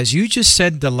right. As you just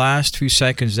said the last few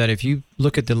seconds, that if you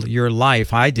look at your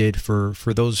life, I did for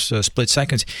those split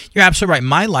seconds, you're absolutely right.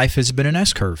 My life has been an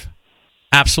S-curve.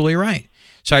 Absolutely right.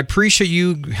 So I appreciate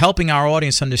you helping our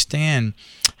audience understand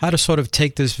how to sort of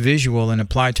take this visual and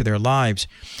apply it to their lives.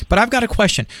 But I've got a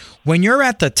question. When you're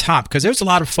at the top, because there's a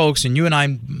lot of folks, and you and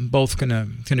I both can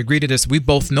agree to this, we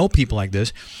both know people like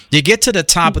this. They get to the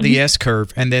top of the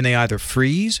S-curve, and then they either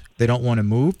freeze, they don't want to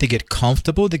move, they get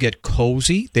comfortable, they get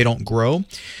cozy, they don't grow.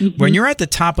 When you're at the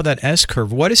top of that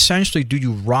S-curve, what essentially do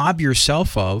you rob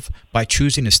yourself of by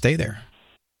choosing to stay there?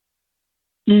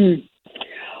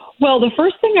 Well, the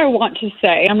first thing I want to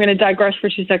say, I'm going to digress for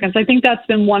 2 seconds. I think that's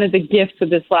been one of the gifts of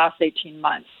this last 18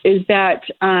 months, is that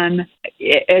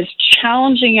as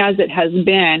challenging as it has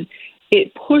been,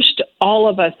 it pushed all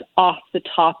of us off the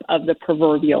top of the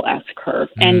proverbial S-curve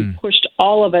and pushed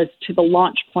all of us to the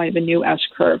launch point of a new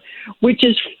S-curve, which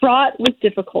is fraught with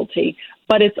difficulty,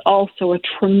 but it's also a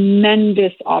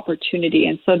tremendous opportunity.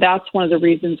 And so that's one of the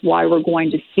reasons why we're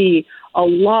going to see a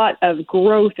lot of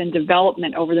growth and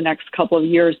development over the next couple of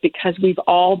years, because we've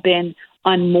all been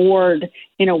unmoored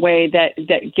in a way that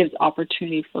gives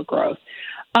opportunity for growth.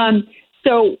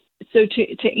 So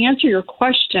to answer your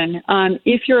question,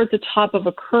 if you're at the top of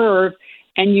a curve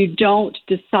and you don't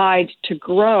decide to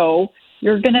grow,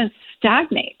 you're going to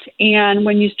stagnate. And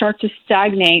when you start to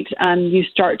stagnate, you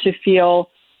start to feel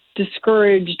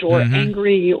discouraged or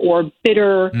angry or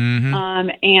bitter.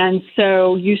 And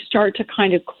so you start to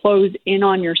kind of close in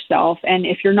on yourself. And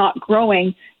if you're not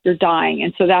growing, you're dying.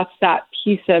 And so that's that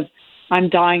piece of I'm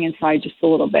dying inside just a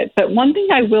little bit. But one thing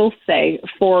I will say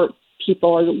for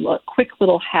people, a quick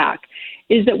little hack,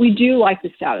 is that we do like the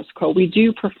status quo. We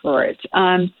do prefer it.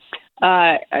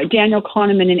 Daniel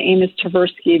Kahneman and Amos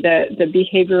Tversky, the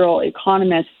behavioral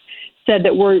economists, said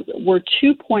that we're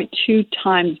 2.2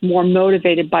 times more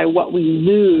motivated by what we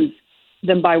lose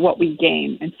than by what we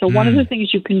gain. And so one of the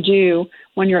things you can do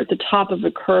when you're at the top of a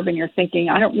curve and you're thinking,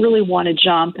 I don't really want to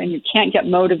jump, and you can't get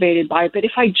motivated by it, but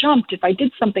if I jumped, if I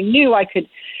did something new, I could,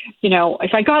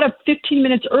 if I got up 15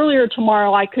 minutes earlier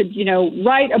tomorrow, I could,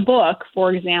 write a book,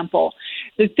 for example.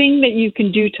 The thing that you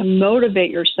can do to motivate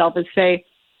yourself is say,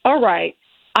 all right,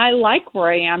 I like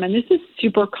where I am, and this is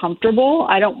super comfortable.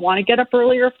 I don't want to get up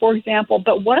earlier, for example,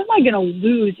 but what am I going to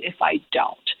lose if I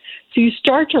don't? So you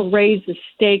start to raise the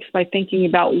stakes by thinking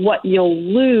about what you'll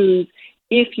lose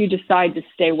if you decide to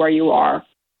stay where you are.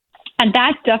 And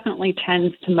that definitely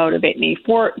tends to motivate me.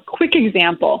 For a quick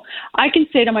example, I can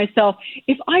say to myself,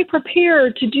 if I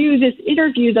prepare to do this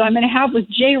interview that I'm going to have with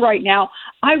Jay right now,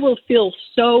 I will feel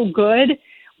so good.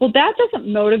 Well, that doesn't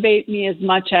motivate me as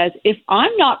much as if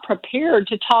I'm not prepared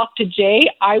to talk to Jay,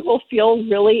 I will feel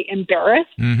really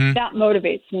embarrassed. That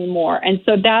motivates me more. And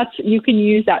so you can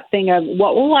use that thing of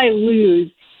what will I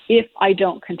lose if I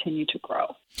don't continue to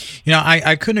grow?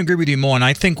 I couldn't agree with you more. And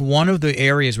I think one of the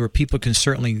areas where people can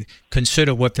certainly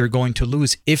consider what they're going to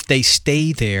lose if they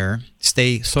stay there,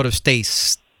 stay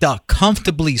stuck,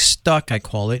 comfortably stuck, I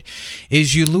call it,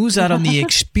 is you lose out on the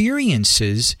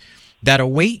experiences that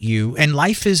await you. And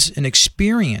life is an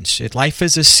experience. Life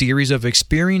is a series of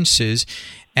experiences.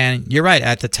 And you're right,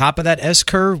 at the top of that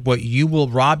S-curve, what you will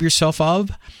rob yourself of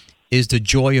is the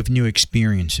joy of new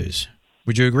experiences.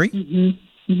 Would you agree?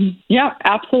 Yeah,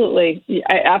 absolutely.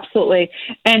 Absolutely.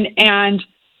 And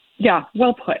yeah,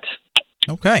 well put.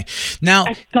 Okay. Now,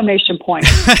 exclamation point.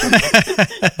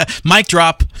 Mic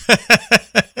drop.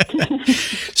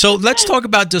 So let's talk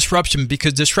about disruption,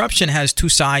 because disruption has two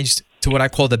sides to what I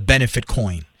call the benefit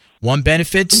coin. One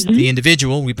benefits the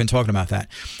individual. We've been talking about that.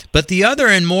 But the other,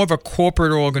 in more of a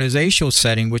corporate or organizational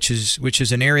setting, which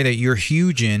is an area that you're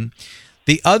huge in,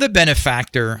 the other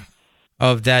benefactor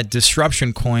of that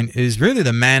disruption coin is really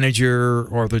the manager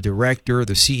or the director or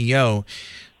the CEO.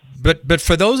 But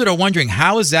for those that are wondering,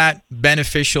 how is that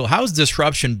beneficial? How is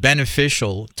disruption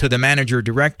beneficial to the manager or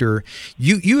director?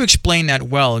 You explain that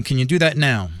well, and can you do that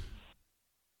now?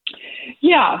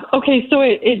 Yeah. Okay. So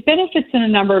it benefits in a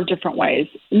number of different ways.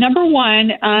 Number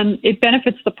one, it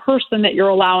benefits the person that you're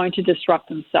allowing to disrupt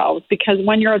themselves, because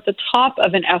when you're at the top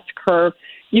of an S curve,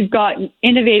 you've got an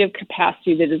innovative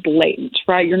capacity that is latent,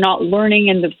 right? You're not learning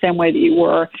in the same way that you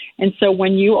were. And so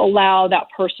when you allow that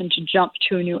person to jump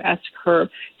to a new S curve,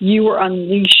 you are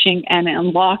unleashing and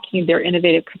unlocking their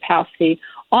innovative capacity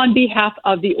on behalf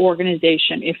of the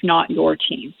organization, if not your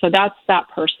team. So that's that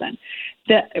person.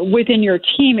 That within your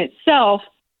team itself,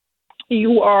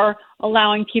 you are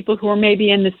allowing people who are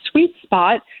maybe in the sweet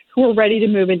spot, who are ready to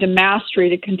move into mastery,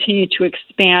 to continue to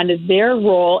expand their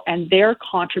role and their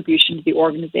contribution to the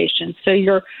organization. So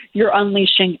you're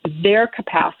unleashing their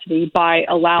capacity by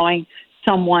allowing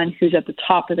someone who's at the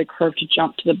top of the curve to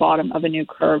jump to the bottom of a new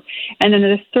curve. And then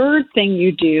the third thing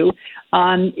you do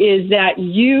is that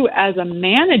you, as a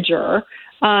manager,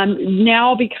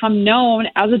 now become known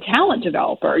as a talent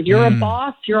developer. You're a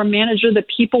boss, you're a manager that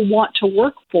people want to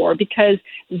work for, because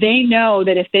they know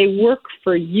that if they work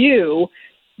for you,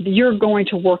 you're going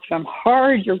to work them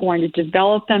hard, you're going to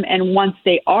develop them, and once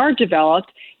they are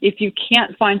developed, if you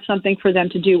can't find something for them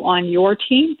to do on your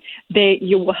team,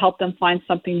 you will help them find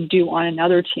something to do on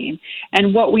another team.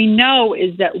 And what we know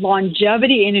is that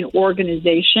longevity in an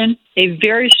organization, a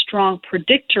very strong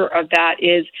predictor of that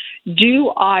is,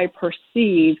 do I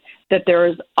perceive that there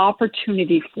is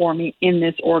opportunity for me in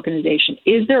this organization?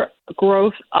 Is there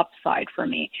growth upside for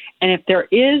me? And if there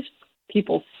is,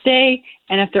 people stay.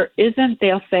 And if there isn't,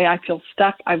 they'll say, I feel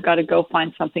stuck, I've got to go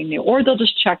find something new. Or they'll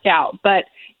just check out. But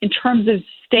in terms of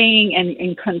staying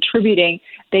and contributing,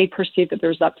 they perceive that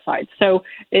there's upside. So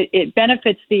it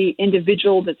benefits the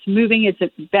individual that's moving.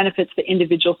 It benefits the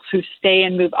individuals who stay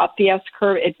and move up the S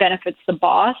curve. It benefits the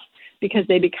boss because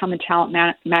they become a talent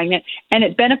magnet. And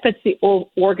it benefits the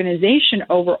organization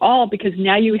overall, because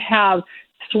now you have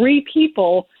 3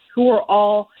 people who are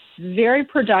all very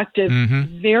productive,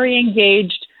 very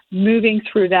engaged, moving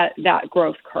through that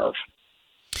growth curve.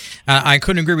 I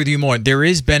couldn't agree with you more. There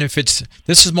is benefits.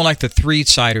 This is more like the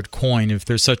 3-sided coin, if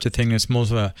there's such a thing as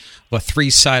most of a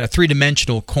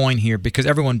 3-dimensional coin here, because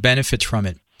everyone benefits from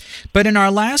it. But in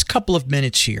our last couple of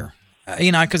minutes here,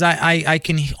 because I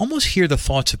can almost hear the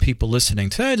thoughts of people listening.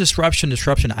 Disruption,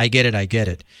 I get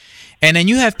it. And then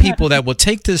you have people that will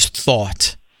take this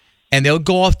thought and they'll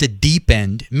go off the deep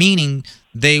end, meaning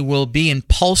they will be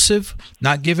impulsive,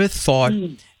 not give it thought,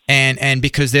 and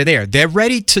because they're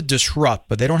ready to disrupt,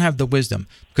 but they don't have the wisdom,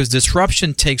 because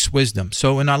disruption takes wisdom.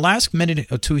 So in our last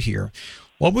minute or two here,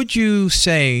 what would you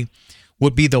say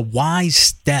would be the wise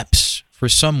steps for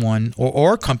someone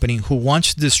or a company who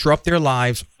wants to disrupt their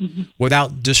lives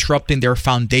without disrupting their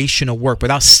foundational work,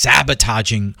 without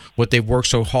sabotaging what they've worked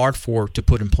so hard for to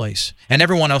put in place, and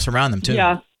everyone else around them too?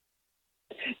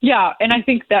 Yeah, and I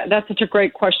think that's such a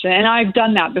great question, and I've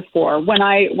done that before. When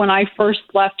I first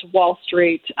left Wall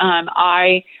Street,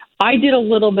 I did a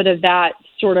little bit of that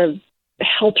sort of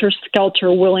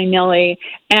helter-skelter, willy-nilly,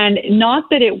 and not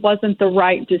that it wasn't the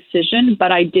right decision,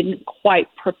 but I didn't quite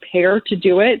prepare to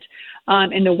do it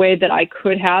in the way that I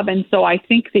could have. And so I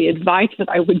think the advice that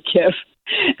I would give,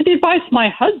 the advice my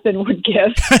husband would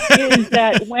give, is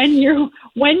that when you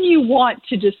want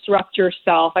to disrupt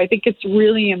yourself, I think it's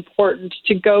really important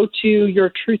to go to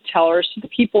your truth tellers, to the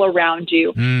people around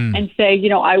you, and say,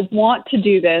 I want to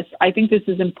do this. I think this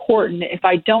is important. If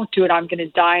I don't do it, I'm going to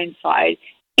die inside.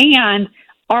 And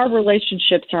our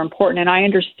relationships are important. And I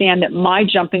understand that my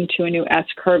jumping to a new S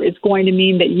curve is going to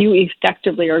mean that you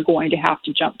effectively are going to have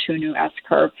to jump to a new S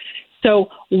curve. So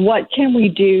what can we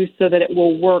do so that it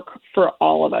will work for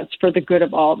all of us, for the good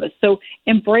of all of us? So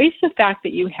embrace the fact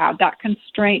that you have that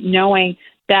constraint, knowing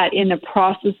that in the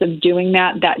process of doing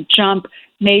that jump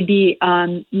may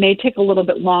take a little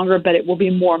bit longer, but it will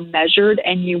be more measured,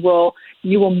 and you will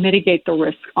mitigate the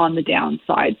risk on the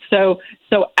downside. So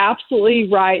absolutely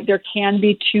right. There can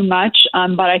be too much,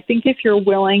 but I think if you're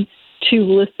willing to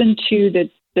listen to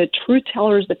the truth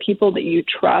tellers, the people that you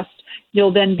trust,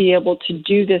 you'll then be able to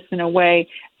do this in a way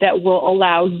that will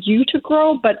allow you to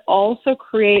grow, but also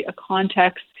create a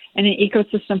context and an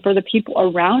ecosystem for the people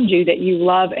around you that you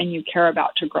love and you care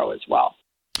about to grow as well.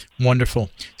 Wonderful.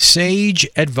 Sage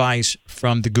advice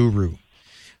from the guru.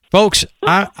 Folks,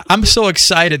 I'm so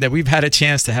excited that we've had a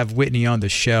chance to have Whitney on the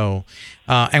show.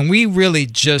 And we really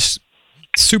just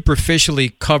superficially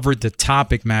covered the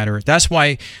topic matter. That's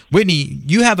why, Whitney,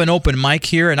 you have an open mic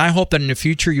here, and I hope that in the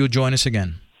future you'll join us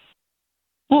again.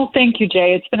 Well, thank you,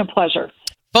 Jay. It's been a pleasure.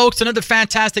 Folks, another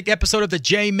fantastic episode of the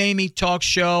Jay Maymi Talk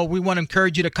Show. We want to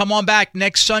encourage you to come on back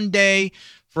next Sunday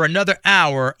for another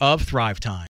hour of Thrive Time.